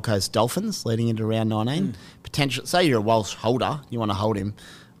Gold Coast Dolphins leading into round 19. Potential. Say you're a Walsh holder, you want to hold him.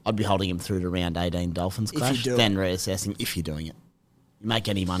 I'd be holding him through to round 18 Dolphins clash, then reassessing if you're doing it. You make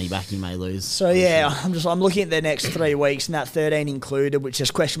any money back, you may lose. So, I'm looking at the next 3 weeks, and that 13 included, which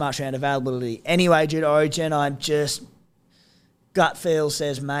is question marks around availability. Anyway, due to Origin, I'm just... gut feel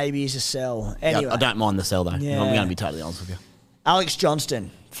says maybe he's a sell. Anyway. Yeah, I don't mind the sell, though. Yeah. I'm going to be totally honest with you. Alex Johnston,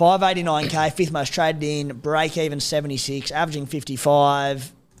 589k, fifth most traded in, break even 76, averaging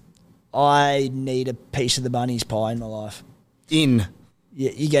 55. I need a piece of the bunny's pie in my life. In.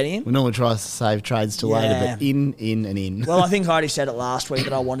 Yeah, you getting him? We normally try to save trades till later, but in, and in. Well, I think I already said it last week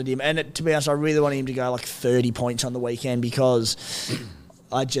that I wanted him. And to be honest, I really wanted him to go like 30 points on the weekend because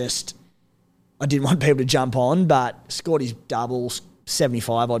I didn't want people to jump on, but scored his double,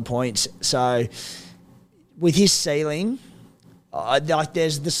 75-odd points. So with his ceiling,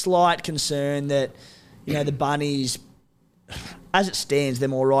 there's the slight concern that, the Bunnies, as it stands, they're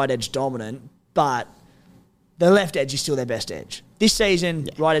more right edge dominant, but the left edge is still their best edge. This season,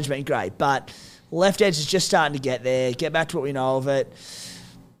 right edge has been great, but left edge is just starting to get there, get back to what we know of it.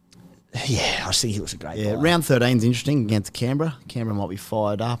 Yeah, I just think he looks a great player. Round 13 is interesting against Canberra. Canberra might be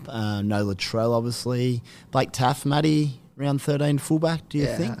fired up. No Latrell, obviously. Blake Taff, Matty, round 13 fullback, do you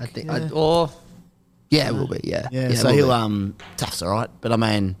think? I think. It will be, yeah. So he'll... Taff's all right. But, I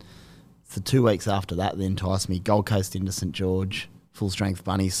mean, for 2 weeks after that, they entice me. Gold Coast into St George, full-strength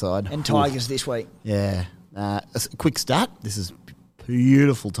Bunny side. And Tigers this week. Yeah. A quick stat. This is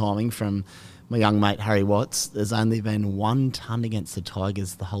beautiful timing from... my young mate Harry Watts, there's only been 1 ton against the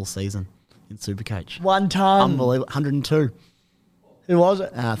Tigers the whole season in Supercoach. 1 ton? Unbelievable. 102. Who was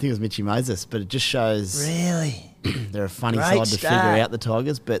it? I think it was Mitchy Moses, but it just shows... Really? They're a funny Great side to stat. figure out, the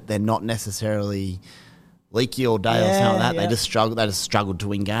Tigers, but they're not necessarily leaky all day or something like that. They just struggled to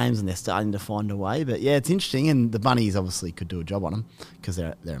win games, and they're starting to find a way. But, yeah, it's interesting, and the Bunnies obviously could do a job on them because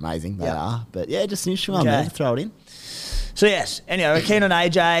they're amazing. They are. But, yeah, just an interesting one there to throw it in. So, yes, anyway, we're keen on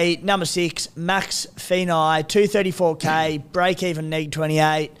AJ. Number 6, Max Feeney, 234k, break even, neg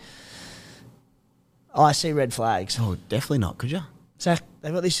 28. I see red flags. Oh, definitely not, could you? Zach,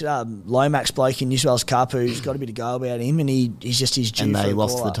 they've got this Lomax bloke in New South Wales Cup who's got a bit of go about him, and he's just his due. And they for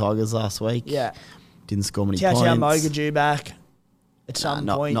lost to baller. the Tigers last week. Yeah. Didn't score many points. Tiao Moga back at some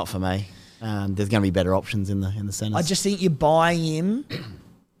point. Not for me. There's going to be better options in the centres. I just think you're buying him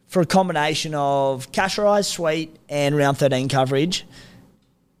for a combination of cash rise, sweet, and round 13 coverage.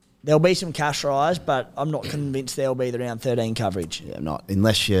 There'll be some cash rise, but I'm not convinced there'll be the round 13 coverage. Yeah, not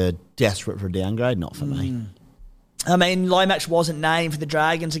unless you're desperate for a downgrade. Not for me. I mean, Lomax wasn't named for the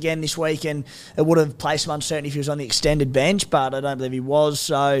Dragons again this week, and it would have placed some uncertainty if he was on the extended bench, but I don't believe he was,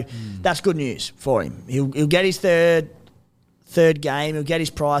 so that's good news for him. He'll get his third game. He'll get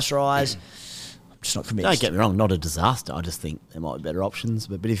his price rise. I'm just not convinced. Don't get me wrong, not a disaster. I just think there might be better options.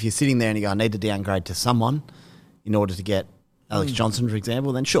 But if you're sitting there and you go, I need to downgrade to someone in order to get Alex Johnson, for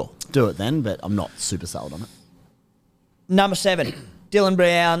example, then sure, do it then, but I'm not super sold on it. Number 7, Dylan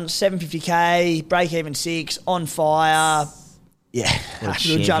Brown, 750k, break even 6, on fire. Yeah,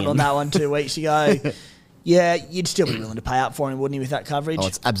 we jumped on that one 2 weeks ago. Yeah, you'd still be willing to pay up for him, wouldn't you, with that coverage? Oh,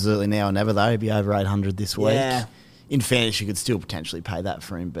 it's absolutely now or never, though. He'd be over 800 this week. Yeah. In fairness, you could still potentially pay that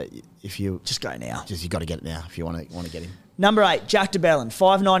for him, but if you... Just go now. You got to get it now if you want to get him. Number 8, Jack DeBellin,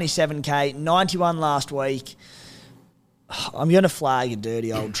 597k, 91 last week. I'm going to flag a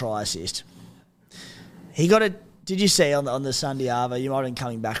dirty old try assist. He got a... Did you see on the Sunday Arvo? You might have been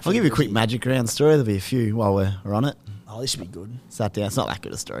coming back. I'll give you a quick magic round story. There'll be a few while we're on it. Oh, this should be good. Sat down. It's not that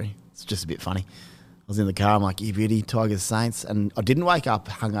good a story. It's just a bit funny. I was in the car, I'm like, you beauty, Tigers, Saints. And I didn't wake up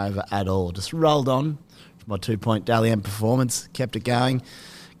hungover at all. Just rolled on for my 2-point Dalian performance, kept it going,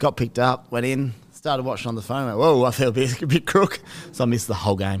 got picked up, went in, started watching on the phone. Went, whoa, I feel a bit crook. So I missed the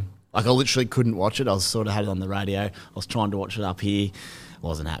whole game. Like, I literally couldn't watch it. I was sort of had it on the radio. I was trying to watch it up here. It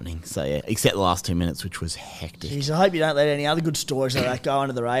wasn't happening. So, yeah, except the last 2 minutes, which was hectic. Jeez, I hope you don't let any other good stories like that go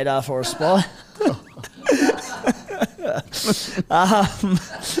under the radar for a spot.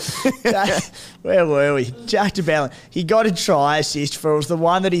 Where were we? Jack de Belin. He got a try assist for it was the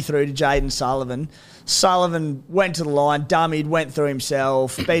one that he threw to Jaden Sullivan. Sullivan went to the line, dummied, went through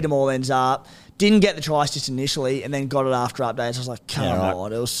himself, beat them all ends up. Didn't get the try assist initially and then got it after updates. I was like, come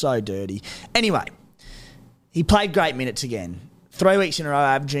on, it was so dirty. Anyway, he played great minutes again. 3 weeks in a row,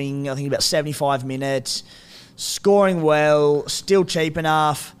 averaging, I think, about 75 minutes, scoring well, still cheap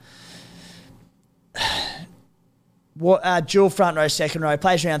enough. Dual front row, second row,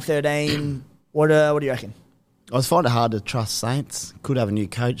 plays around 13. What do you reckon? I was finding it hard to trust Saints. Could have a new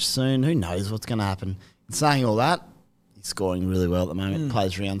coach soon. Who knows what's going to happen? In saying all that, he's scoring really well at the moment.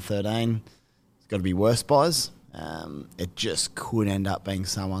 Plays around 13. It's got to be worse buys. It just could end up being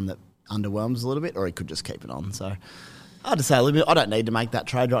someone that underwhelms a little bit, or he could just keep it on. So hard to say a little bit. I don't need to make that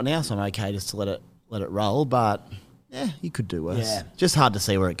trade right now, so I'm okay just to let it roll. But yeah, you could do worse. Yeah. Just hard to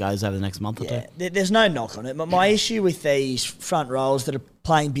see where it goes over the next month or two. There's no knock on it. But my issue with these front rows that are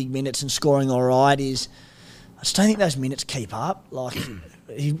playing big minutes and scoring all right is I just don't think those minutes keep up. Like,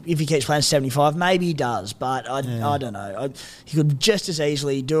 if he keeps playing 75, maybe he does, but I don't know. He could just as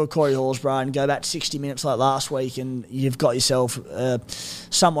easily do a Corey Horsburgh and go back to 60 minutes like last week, and you've got yourself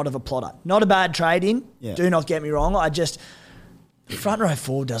somewhat of a plotter. Not a bad trade-in, do not get me wrong. Front row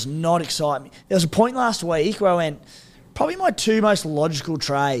forward does not excite me. There was a point last week where I went, probably my two most logical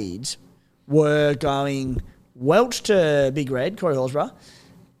trades were going Welch to Big Red, Corey Horsburgh,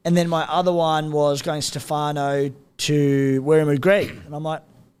 and then my other one was going Stefano to Weremu Greg. And I'm like,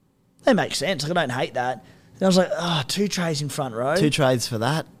 they make sense. Like, I don't hate that. And I was like, 2 trades in front row. 2 trades for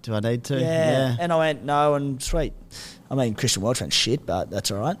that? Do I need to? Yeah. And I went, no, and sweet. I mean, Christian Welch went shit, but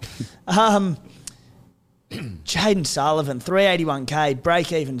that's all right. Jaden Sullivan, 381k,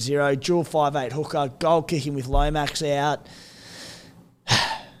 break even 0, dual 5'8 hooker, goal kicking with Lomax out.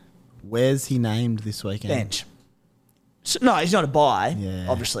 Where's he named this weekend? Bench. So, no, he's not a buy,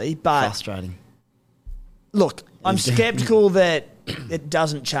 obviously. But frustrating. Look, I'm sceptical that it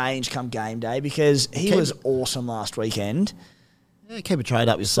doesn't change come game day because he was awesome last weekend. Yeah, keep a trade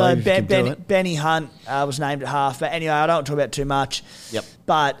up your So sleeve. Benny Hunt was named at half. But anyway, I don't want to talk about it too much. Yep.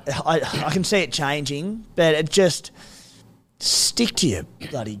 But I can see it changing. But it just stick to your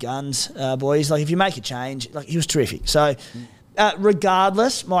bloody guns, boys. Like, if you make a change, like, he was terrific. So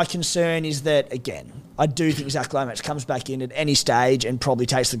regardless, my concern is that, again, I do think Zach Lomax comes back in at any stage and probably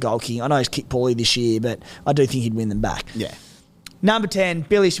takes the goal kicking. I know he's kicked poorly this year, but I do think he'd win them back. Yeah. Number 10,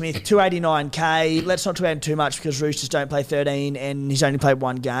 Billy Smith, 289k. Let's not talk about him too much because Roosters don't play 13 and he's only played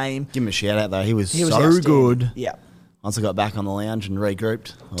 1 game. Give him a shout out, though. He was so good. Yeah. Once I got back on the lounge and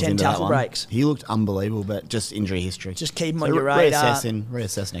regrouped, 10 tackle breaks. He looked unbelievable, but just injury history. Just keep him on your radar.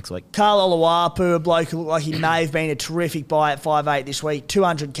 Reassess next week. Carl Oluwapu, a bloke who looked like he may have been a terrific buy at 5'8 this week.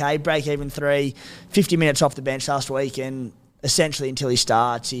 200k, break even 3, 50 minutes off the bench last week, and essentially until he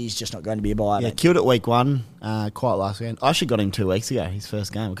starts, he's just not going to be a buy. Yeah, killed it week 1, quite last weekend. I actually got him 2 weeks ago, his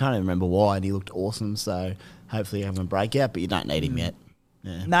first game. I can't even remember why, and he looked awesome, so hopefully you have him a breakout, but you don't need him yet.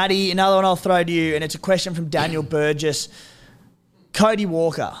 Yeah. Matty, another one I'll throw to you, and it's a question from Daniel Burgess. Cody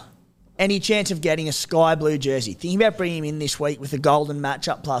Walker, any chance of getting a sky blue jersey? Thinking about bringing him in this week with a golden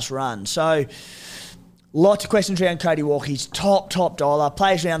matchup plus run. So, lots of questions around Cody Walker. He's top dollar,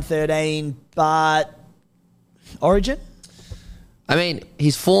 plays around 13, but Origin? I mean,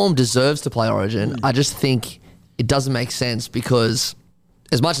 his form deserves to play Origin. I just think it doesn't make sense because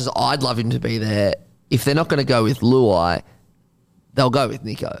as much as I'd love him to be there, if they're not going to go with Luai, they'll go with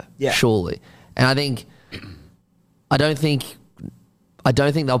Nico, surely. And I don't think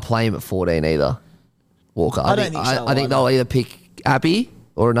they'll play him at 14 either, Walker. I think they'll either pick Appy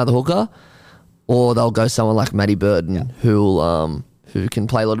or another hooker, or they'll go someone like Matty Burton who can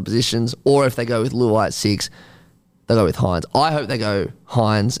play a lot of positions. Or if they go with Luai at 6, they'll go with Hines. I hope they go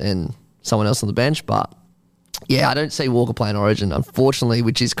Hines and someone else on the bench, but yeah, I don't see Walker playing Origin, unfortunately,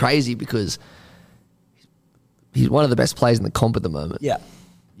 which is crazy because he's one of the best players in the comp at the moment. Yeah.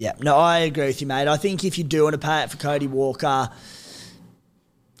 No, I agree with you, mate. I think if you do want to pay it for Cody Walker,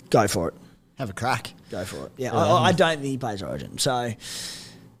 go for it. Have a crack. Go for it. Yeah, I don't think he plays Origin. So,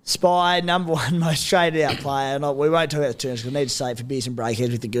 Spy, number 1 most traded out player. We won't talk about the terms because I need to say it for beers and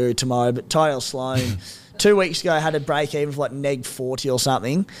breakheads with the Guru tomorrow. But Tyrell Sloan, 2 weeks ago, had a break even for like neg 40 or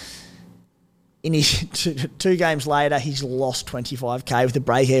something. in his two games later, he's lost 25k with a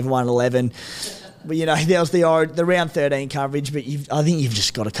break-even 111. But, there was the round 13 coverage, but I think you've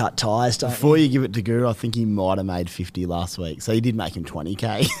just got to cut ties, don't Before you give it to Guru, I think he might have made 50 last week. So you did make him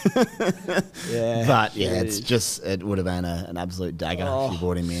 20k. Yeah. But, it would have been an absolute dagger if you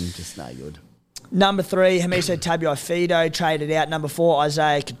brought him in. Just no good. Number 3, Hamiso Tabuai-Fido traded out. Number 4,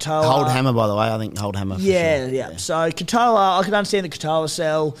 Isaiah Katoa. Hold hammer, by the way. I think hold hammer for sure. Yeah. So Katoa, I could understand the Katoa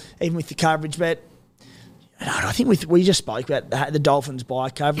sell, even with the coverage, but I think we just spoke about the Dolphins'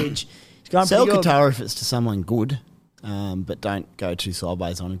 buy coverage. Sell Katoa if it's to someone good, but don't go too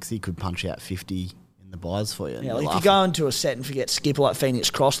sideways on him because he could punch out 50 in the buys for you. Yeah, if you go into a set and forget skipper like Phoenix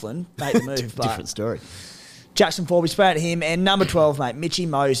Crossland, make the move. Different story. Jackson Ford, we spoke to him. And number 12, mate, Mitchy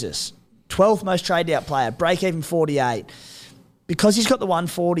Moses. 12th most traded out player, break-even 48. Because he's got the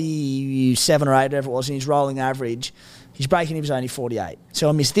 147 or 8, whatever it was, in his rolling average, his break-even was only 48. So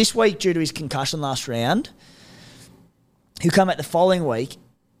I missed this week due to his concussion last round. He'll come back the following week.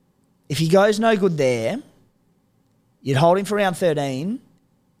 If he goes no good there, you'd hold him for round 13,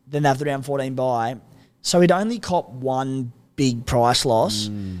 then have the round 14 buy. So he'd only cop one big price loss.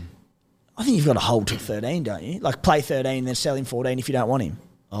 I think you've got to hold till 13, don't you? Like play 13, then sell him 14 if you don't want him.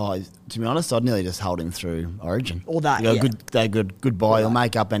 Oh, to be honest, I'd nearly just hold him through Origin. Or that, Good buy. He'll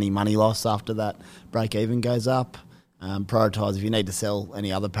make up any money loss after that break-even goes up. Prioritise if you need to sell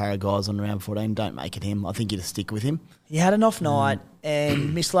any other para guys on round 14, don't make it him. I think you just stick with him. He had an off night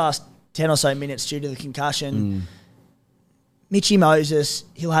and missed last 10 or so minutes due to the concussion. Mitchy Moses,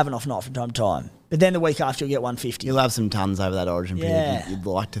 he'll have an off night from time to time. But then the week after, he'll get 150. He'll have some tons over that Origin period, you'd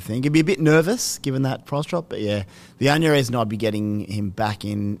like to think. He'd be a bit nervous given that price drop, but yeah. The only reason I'd be getting him back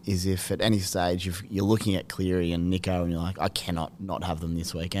in is if at any stage you're looking at Cleary and Nico and you're like, I cannot not have them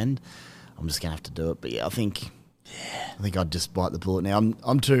this weekend. I'm just going to have to do it. But yeah, I think I'd just bite the bullet now.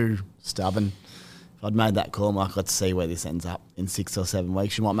 I'm too stubborn. If I'd made that call, I'm like, let's see where this ends up in 6 or 7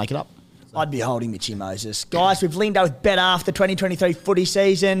 weeks. You might make it up. I'd be holding Mitchy Moses. Guys, we've linked up with Bet After the 2023 footy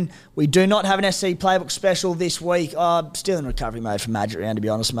season. We do not have an SC Playbook special this week. I'm still in recovery mode from Magic Round, to be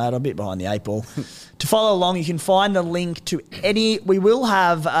honest, mate. I'm a bit behind the 8 ball. To follow along, you can find the link to any... We will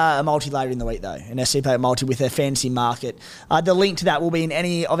have a multi later in the week, though, an SC Playbook multi with a fantasy market. The link to that will be in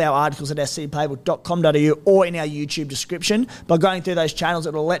any of our articles at scplaybook.com.au or in our YouTube description. By going through those channels,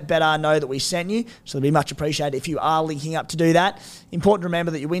 it will let Betar know that we sent you, so it'll be much appreciated if you are linking up to do that. Important to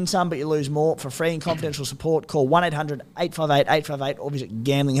remember that you win some, but you lose more. For free and confidential support, call 1-800-858-858 or visit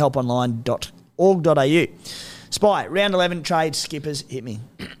gamblinghelponline.org.au. Spy, round 11 trade skippers, hit me.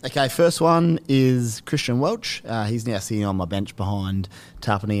 Okay, first one is Christian Welch. He's now sitting on my bench behind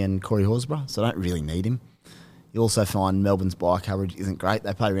Tarpany and Corey Horsburgh, so I don't really need him. You also find Melbourne's buy coverage isn't great.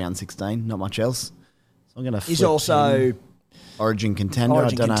 They play round 16, not much else. So I'm going to flip He's also him. Origin contender.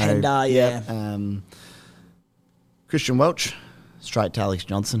 Origin I don't contender, know. yeah. Christian Welch, straight to Alex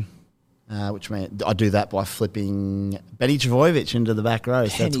Johnson. Which means I do that by flipping Benny Travojevic into the back row.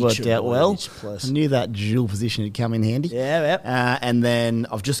 So that's worked out well. I knew that dual position would come in handy. Yeah. And then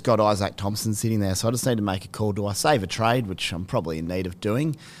I've just got Isaac Thompson sitting there. So I just need to make a call. Do I save a trade, which I'm probably in need of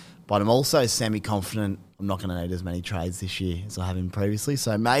doing? But I'm also semi-confident I'm not going to need as many trades this year as I have in previously.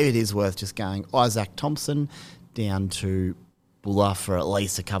 So maybe it is worth just going Isaac Thompson down to Buller for at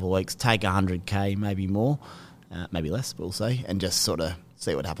least a couple of weeks. Take 100k, maybe more. Maybe less, but we'll see. And just sort of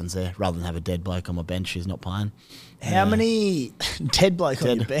see what happens there, rather than have a dead bloke on my bench who's not playing. How many dead bloke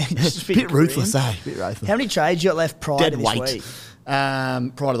on your bench? It's a bit ruthless, eh? Bit ruthless. How many trades you got left prior to this week? Prior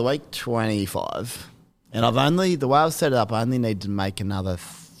to the week, 25. And the way I've set it up, I only need to make another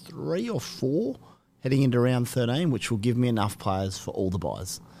 3 or 4 heading into round 13, which will give me enough players for all the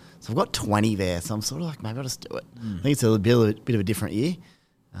buys. So I've got 20 there, so I'm sort of like, maybe I'll just do it. I think it's a bit of a different year,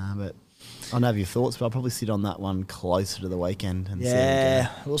 but I don't have your thoughts, but I'll probably sit on that one closer to the weekend. And see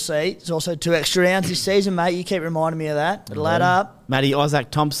we'll see. There's also 2 extra rounds this season, mate. You keep reminding me of that. It'll add up. Matty,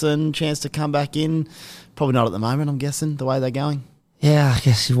 Isaac Thompson, chance to come back in. Probably not at the moment, I'm guessing, the way they're going. Yeah, I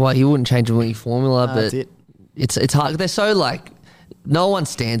guess you wouldn't change the winning formula, but that's it. It's hard. They're so, no one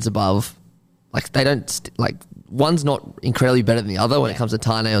stands above. They don't, one's not incredibly better than the other when it comes to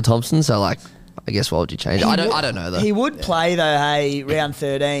Tane or Thompson, so, I guess why would you change it? I don't know though. He would play though, hey, round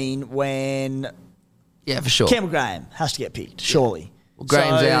 13 when for sure. Campbell Graham has to get picked, surely. Well,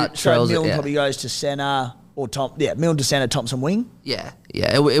 Graham's out, so Trell's Milne probably goes to centre or Milne to centre, Thompson wing. Yeah,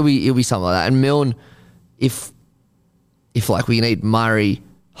 it'll be something like that. And Milne, if we need Murray,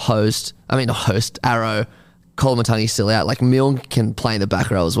 Arrow, Colomatungi's still out. Milne can play in the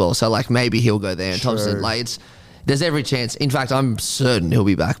back row as well, so maybe he'll go there. And Thompson, there's every chance. In fact, I'm certain he'll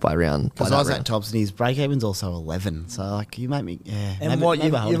be back by round. Because Isaac Thompson, his break-even's also 11. So, like, you make me... Yeah, and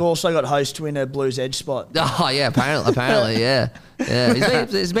you've also got host to win a Blues edge spot. Oh, yeah, apparently, yeah.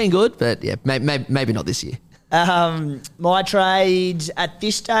 He's been good, but, yeah, maybe not this year. My trades at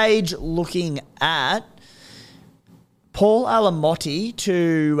this stage, looking at Paul Alamotti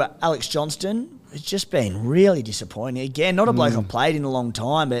to Alex Johnston. It's just been really disappointing. Again, not a bloke I've played in a long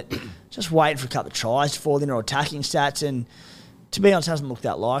time, but just waiting for a couple of tries to fall in or attacking stats. And to be honest, it hasn't looked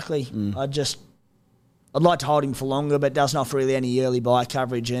that likely. I'd like to hold him for longer, but doesn't offer really any early buy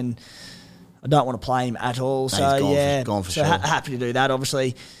coverage, and I don't want to play him at all. He's gone for sure. Happy to do that,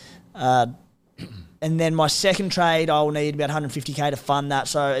 obviously. And then my second trade, I will need about 150k to fund that.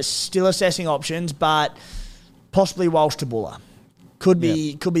 So it's still assessing options, but possibly Walsh to Buller. Could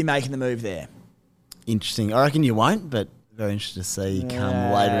be making the move there. Interesting. I reckon you won't, but very interested to see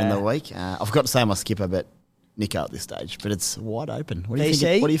come later in the week. I've got to say my skipper, but Nico at this stage, but it's wide open. What are you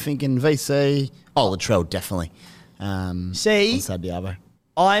thinking? What are you thinking? VC? Oh, Latrell, definitely. See, Diabo.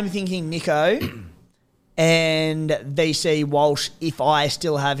 I'm thinking Nico and VC Walsh if I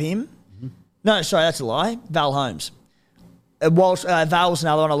still have him. No, sorry, that's a lie. Val Holmes. Walsh, Val was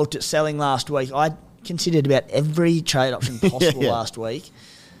another one I looked at selling last week. I considered about every trade option possible last week.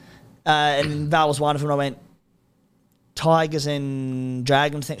 And Val was one of them. I went Tigers and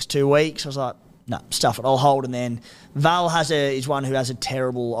Dragons next 2 weeks. I was like, no, stuff it. I'll hold. And then Val is one who has a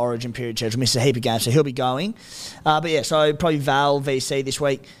terrible Origin period schedule. Misses a heap of games, so he'll be going. But yeah, so probably Val VC this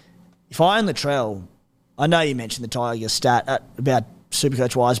week. If I own Latrell, I know you mentioned the Tigers stat about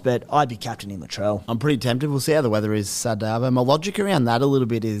Supercoach-wise, but I'd be captaining Latrell. I'm pretty tempted. We'll see how the weather is Saturday. My logic around that a little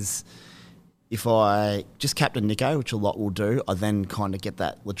bit is if I just captain Nico, which a lot will do, I then kind of get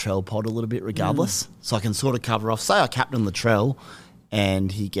that Latrell pod a little bit regardless. So I can sort of cover off. Say I captain Latrell and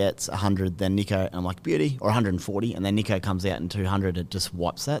he gets 100, then Nico, and I'm like, beauty, or 140, and then Nico comes out in 200, it just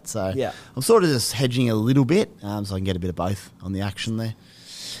wipes that. So I'm sort of just hedging a little bit so I can get a bit of both on the action there.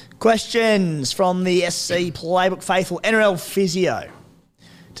 Questions from the SC Playbook faithful. NRL Physio.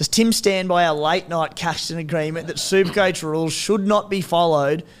 Does Tim stand by our late-night Caxton agreement that Supercoach rules should not be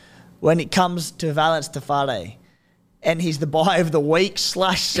followed when it comes to Valence Tafade? And he's the bye of the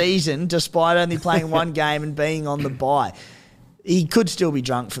week/season despite only playing one game and being on the bye. He could still be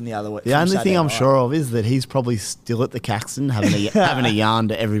drunk from the other week. The only thing I'm sure of is that he's probably still at the Caxton having a yarn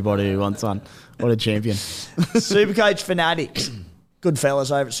to everybody who wants one. What a champion. Supercoach fanatics. Good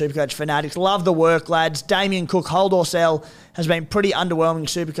fellas over at Supercoach Fanatics. Love the work, lads. Damien Cook, hold or sell, has been pretty underwhelming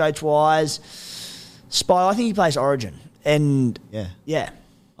Supercoach-wise. Spy, I think he plays Origin. And, yeah.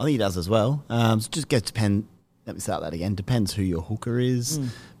 I think he does as well. So just depend. Let me start that again. Depends who your hooker is.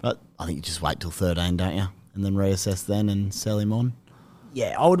 But I think you just wait till 13, don't you? And then reassess then and sell him on.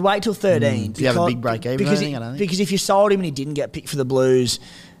 Yeah, I would wait till 13. Do you have a big break even? Because if you sold him and he didn't get picked for the Blues...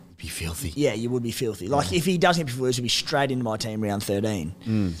 be filthy. Yeah, you would be filthy. Like, if he doesn't get Blues, he'd be straight into my team round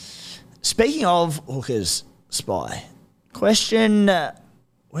 13. Speaking of hookers, Spy, question,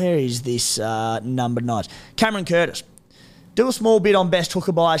 where is this number 9? Cameron Curtis. Do a small bit on best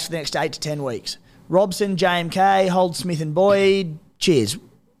hooker buys for the next 8 to 10 weeks. Robson, JMK, Hold Smith and Boyd. Cheers.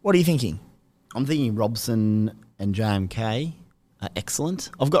 What are you thinking? I'm thinking Robson and JMK are excellent.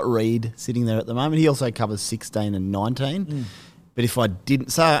 I've got Reed sitting there at the moment. He also covers 16 and 19. But if I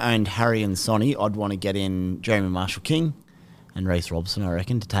didn't, say I owned Harry and Sonny, I'd want to get in Jeremy Marshall-King and Reece Robson, I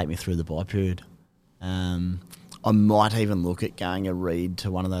reckon, to take me through the bye period. I might even look at going a Reed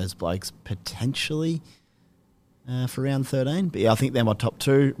to one of those blokes potentially for round 13. But yeah, I think they're my top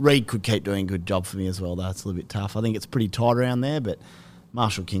two. Reed could keep doing a good job for me as well, though. It's a little bit tough. I think it's pretty tight around there, but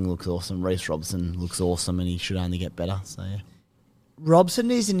Marshall-King looks awesome. Reece Robson looks awesome, and he should only get better. So yeah. Robson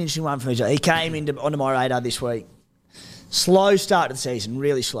is an interesting one for me. He came onto my radar this week. Slow start to the season,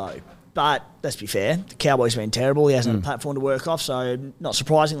 really slow. But let's be fair, the Cowboys have been terrible. He hasn't had a platform to work off, so not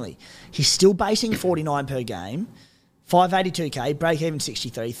surprisingly. He's still basing 49 per game, 582k, break even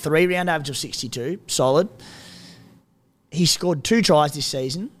 63, 3-round average of 62, solid. He scored 2 tries this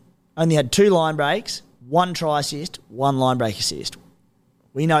season, only had 2 line breaks, 1 try assist, 1 line break assist.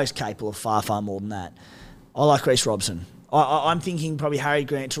 We know he's capable of far, far more than that. I like Reece Robson. I'm thinking probably Harry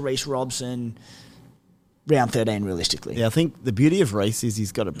Grant to Reece Robson, round 13, realistically. Yeah, I think the beauty of Reece is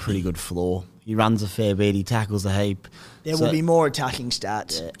he's got a pretty good floor. He runs a fair bit, he tackles a heap. There will be more attacking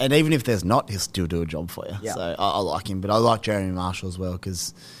stats. Yeah, and even if there's not, he'll still do a job for you. Yeah. So I like him, but I like Jeremy Marshall as well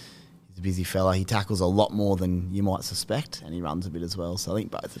because he's a busy fella. He tackles a lot more than you might suspect, and he runs a bit as well. So I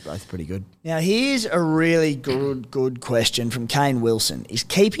think both are pretty good. Now, here's a really good question from Kane Wilson. Is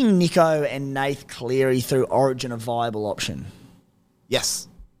keeping Nico and Nath Cleary through Origin a viable option? Yes.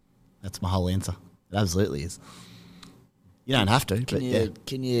 That's my whole answer. It absolutely is. You don't have to,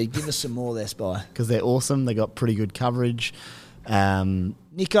 Can you give us some more there, Spy? because they're awesome. They got pretty good coverage.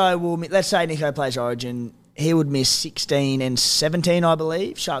 Nico will. Let's say Nico plays Origin. He would miss 16 and 17, I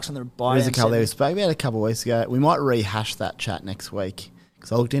believe. Sharks on the bye. There's a couple that we spoke about a couple of weeks ago. We might rehash that chat next week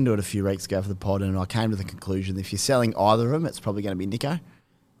because I looked into it a few weeks ago for the pod and I came to the conclusion that if you're selling either of them, it's probably going to be Nico.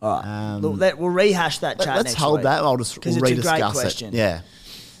 All right. Look, we'll rehash that chat next week. Let's hold that. We'll rediscuss it's a great question. it. Yeah.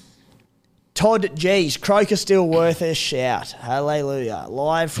 Todd G's Croker still worth a shout. Hallelujah.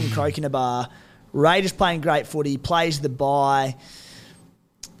 Live from Croker Bar. Raiders playing great footy. Plays the bye.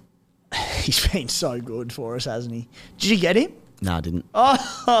 He's been so good for us, hasn't he? Did you get him? No, I didn't.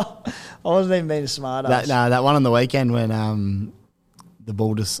 Oh, I wasn't even being a smart ass. That one on the weekend when the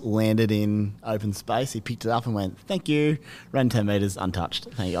ball just landed in open space, he picked it up and went, thank you. Ran 10 metres untouched.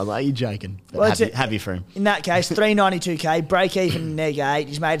 Thank you. I was like, are you joking? But happy for him. In that case, 392k, break even neg 8.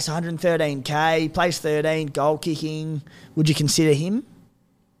 He's made us 113k, plays 13, goal kicking. Would you consider him?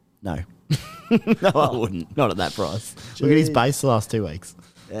 No. No, I wouldn't. Not at that price. Jeez. Look at his base the last 2 weeks.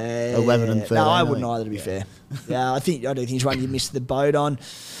 11 and 13. No, I wouldn't either, to be fair. Yeah, I do think he's one you missed the boat on.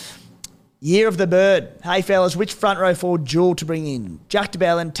 Year of the Bird. Hey, fellas, which front row forward duel to bring in? Jack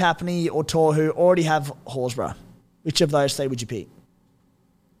DeBellin, Tapney or Tohu already have Horsburgh. Which of those three would you pick?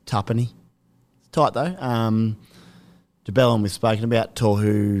 Tapney. It's tight, though. DeBellin we've spoken about.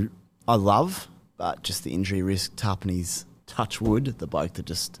 Tohu I love, but just the injury risk. Tapney's touch wood, the bloke that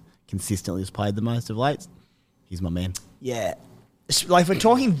just consistently has played the most of late. He's my man. Yeah. Like, if we're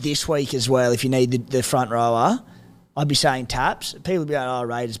talking this week as well, if you need the front rower, I'd be saying Taps. People would be like, oh,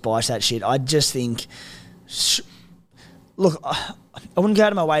 Raiders bias that shit. I just think, look, I wouldn't go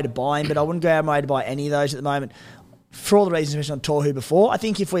out of my way to buy him, but I wouldn't go out of my way to buy any of those at the moment. For all the reasons I mentioned on Tohu before, I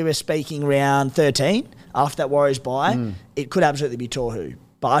think if we were speaking round 13, after that Warriors buy, it could absolutely be Tohu.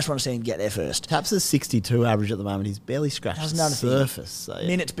 But I just want to see him get there first. Taps is 62 average at the moment. He's barely scratched the surface. So, yeah.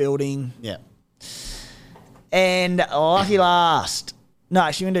 Minutes building. Yeah. And lucky last. No,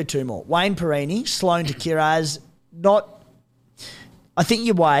 actually, we're going to do two more. Wayne Perini, Sloan to Kiraz. I think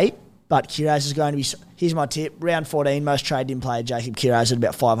you wait, but Kiraz is going to be... Here's my tip. Round 14, most traded in player, Jacob Kiraz at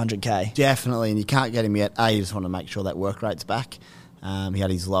about 500k. Definitely, and you can't get him yet. A, you just want to make sure that work rate's back. He had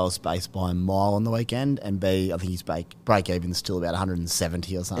his lowest base by a mile on the weekend, and B, I think his break-even's still about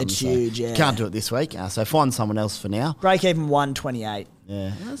 170 or something. It's huge, yeah. You can't do it this week, so find someone else for now. Break-even 128.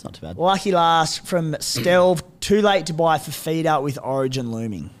 Yeah, that's not too bad. Lucky last from Stelv, too late to buy for feeder with Origin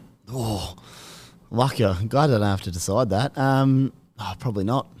looming. Oh, lucky. I'm glad I don't have to decide that. Probably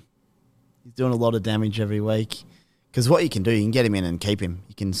not. He's doing a lot of damage every week. Because what you can do, you can get him in and keep him.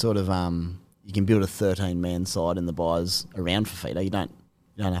 You can sort of... You can build a 13-man side in the buys around for feeder. You don't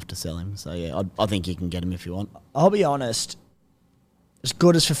have to sell him. So, yeah, I think you can get him if you want. I'll be honest. As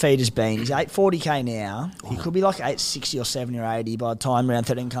good as Fafita's been, he's 840k now. He could be like 860 or 70 or 80 by the time round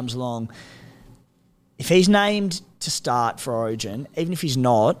 13 comes along. If he's named to start for Origin, even if he's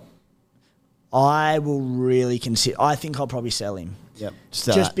not, I will really consider... I think I'll probably sell him. Yep.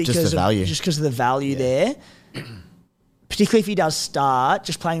 Just because of the value there. Particularly if he does start,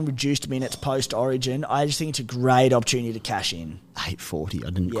 just playing reduced minutes post-Origin, I just think it's a great opportunity to cash in. 840, I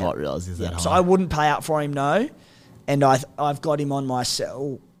didn't quite realise is that high. So I wouldn't pay up for him, no. And I've got him on my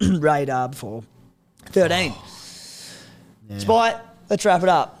sell radar before 13. Yeah. Spite, let's wrap it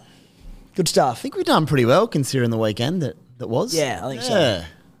up. Good stuff. I think we've done pretty well considering the weekend that was. Yeah, I think so.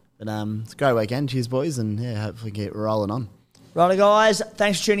 But it's a great weekend. Cheers, boys, and hopefully get rolling on. Righto, guys.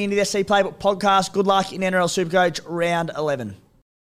 Thanks for tuning into the SC Playbook podcast. Good luck in NRL Supercoach round 11.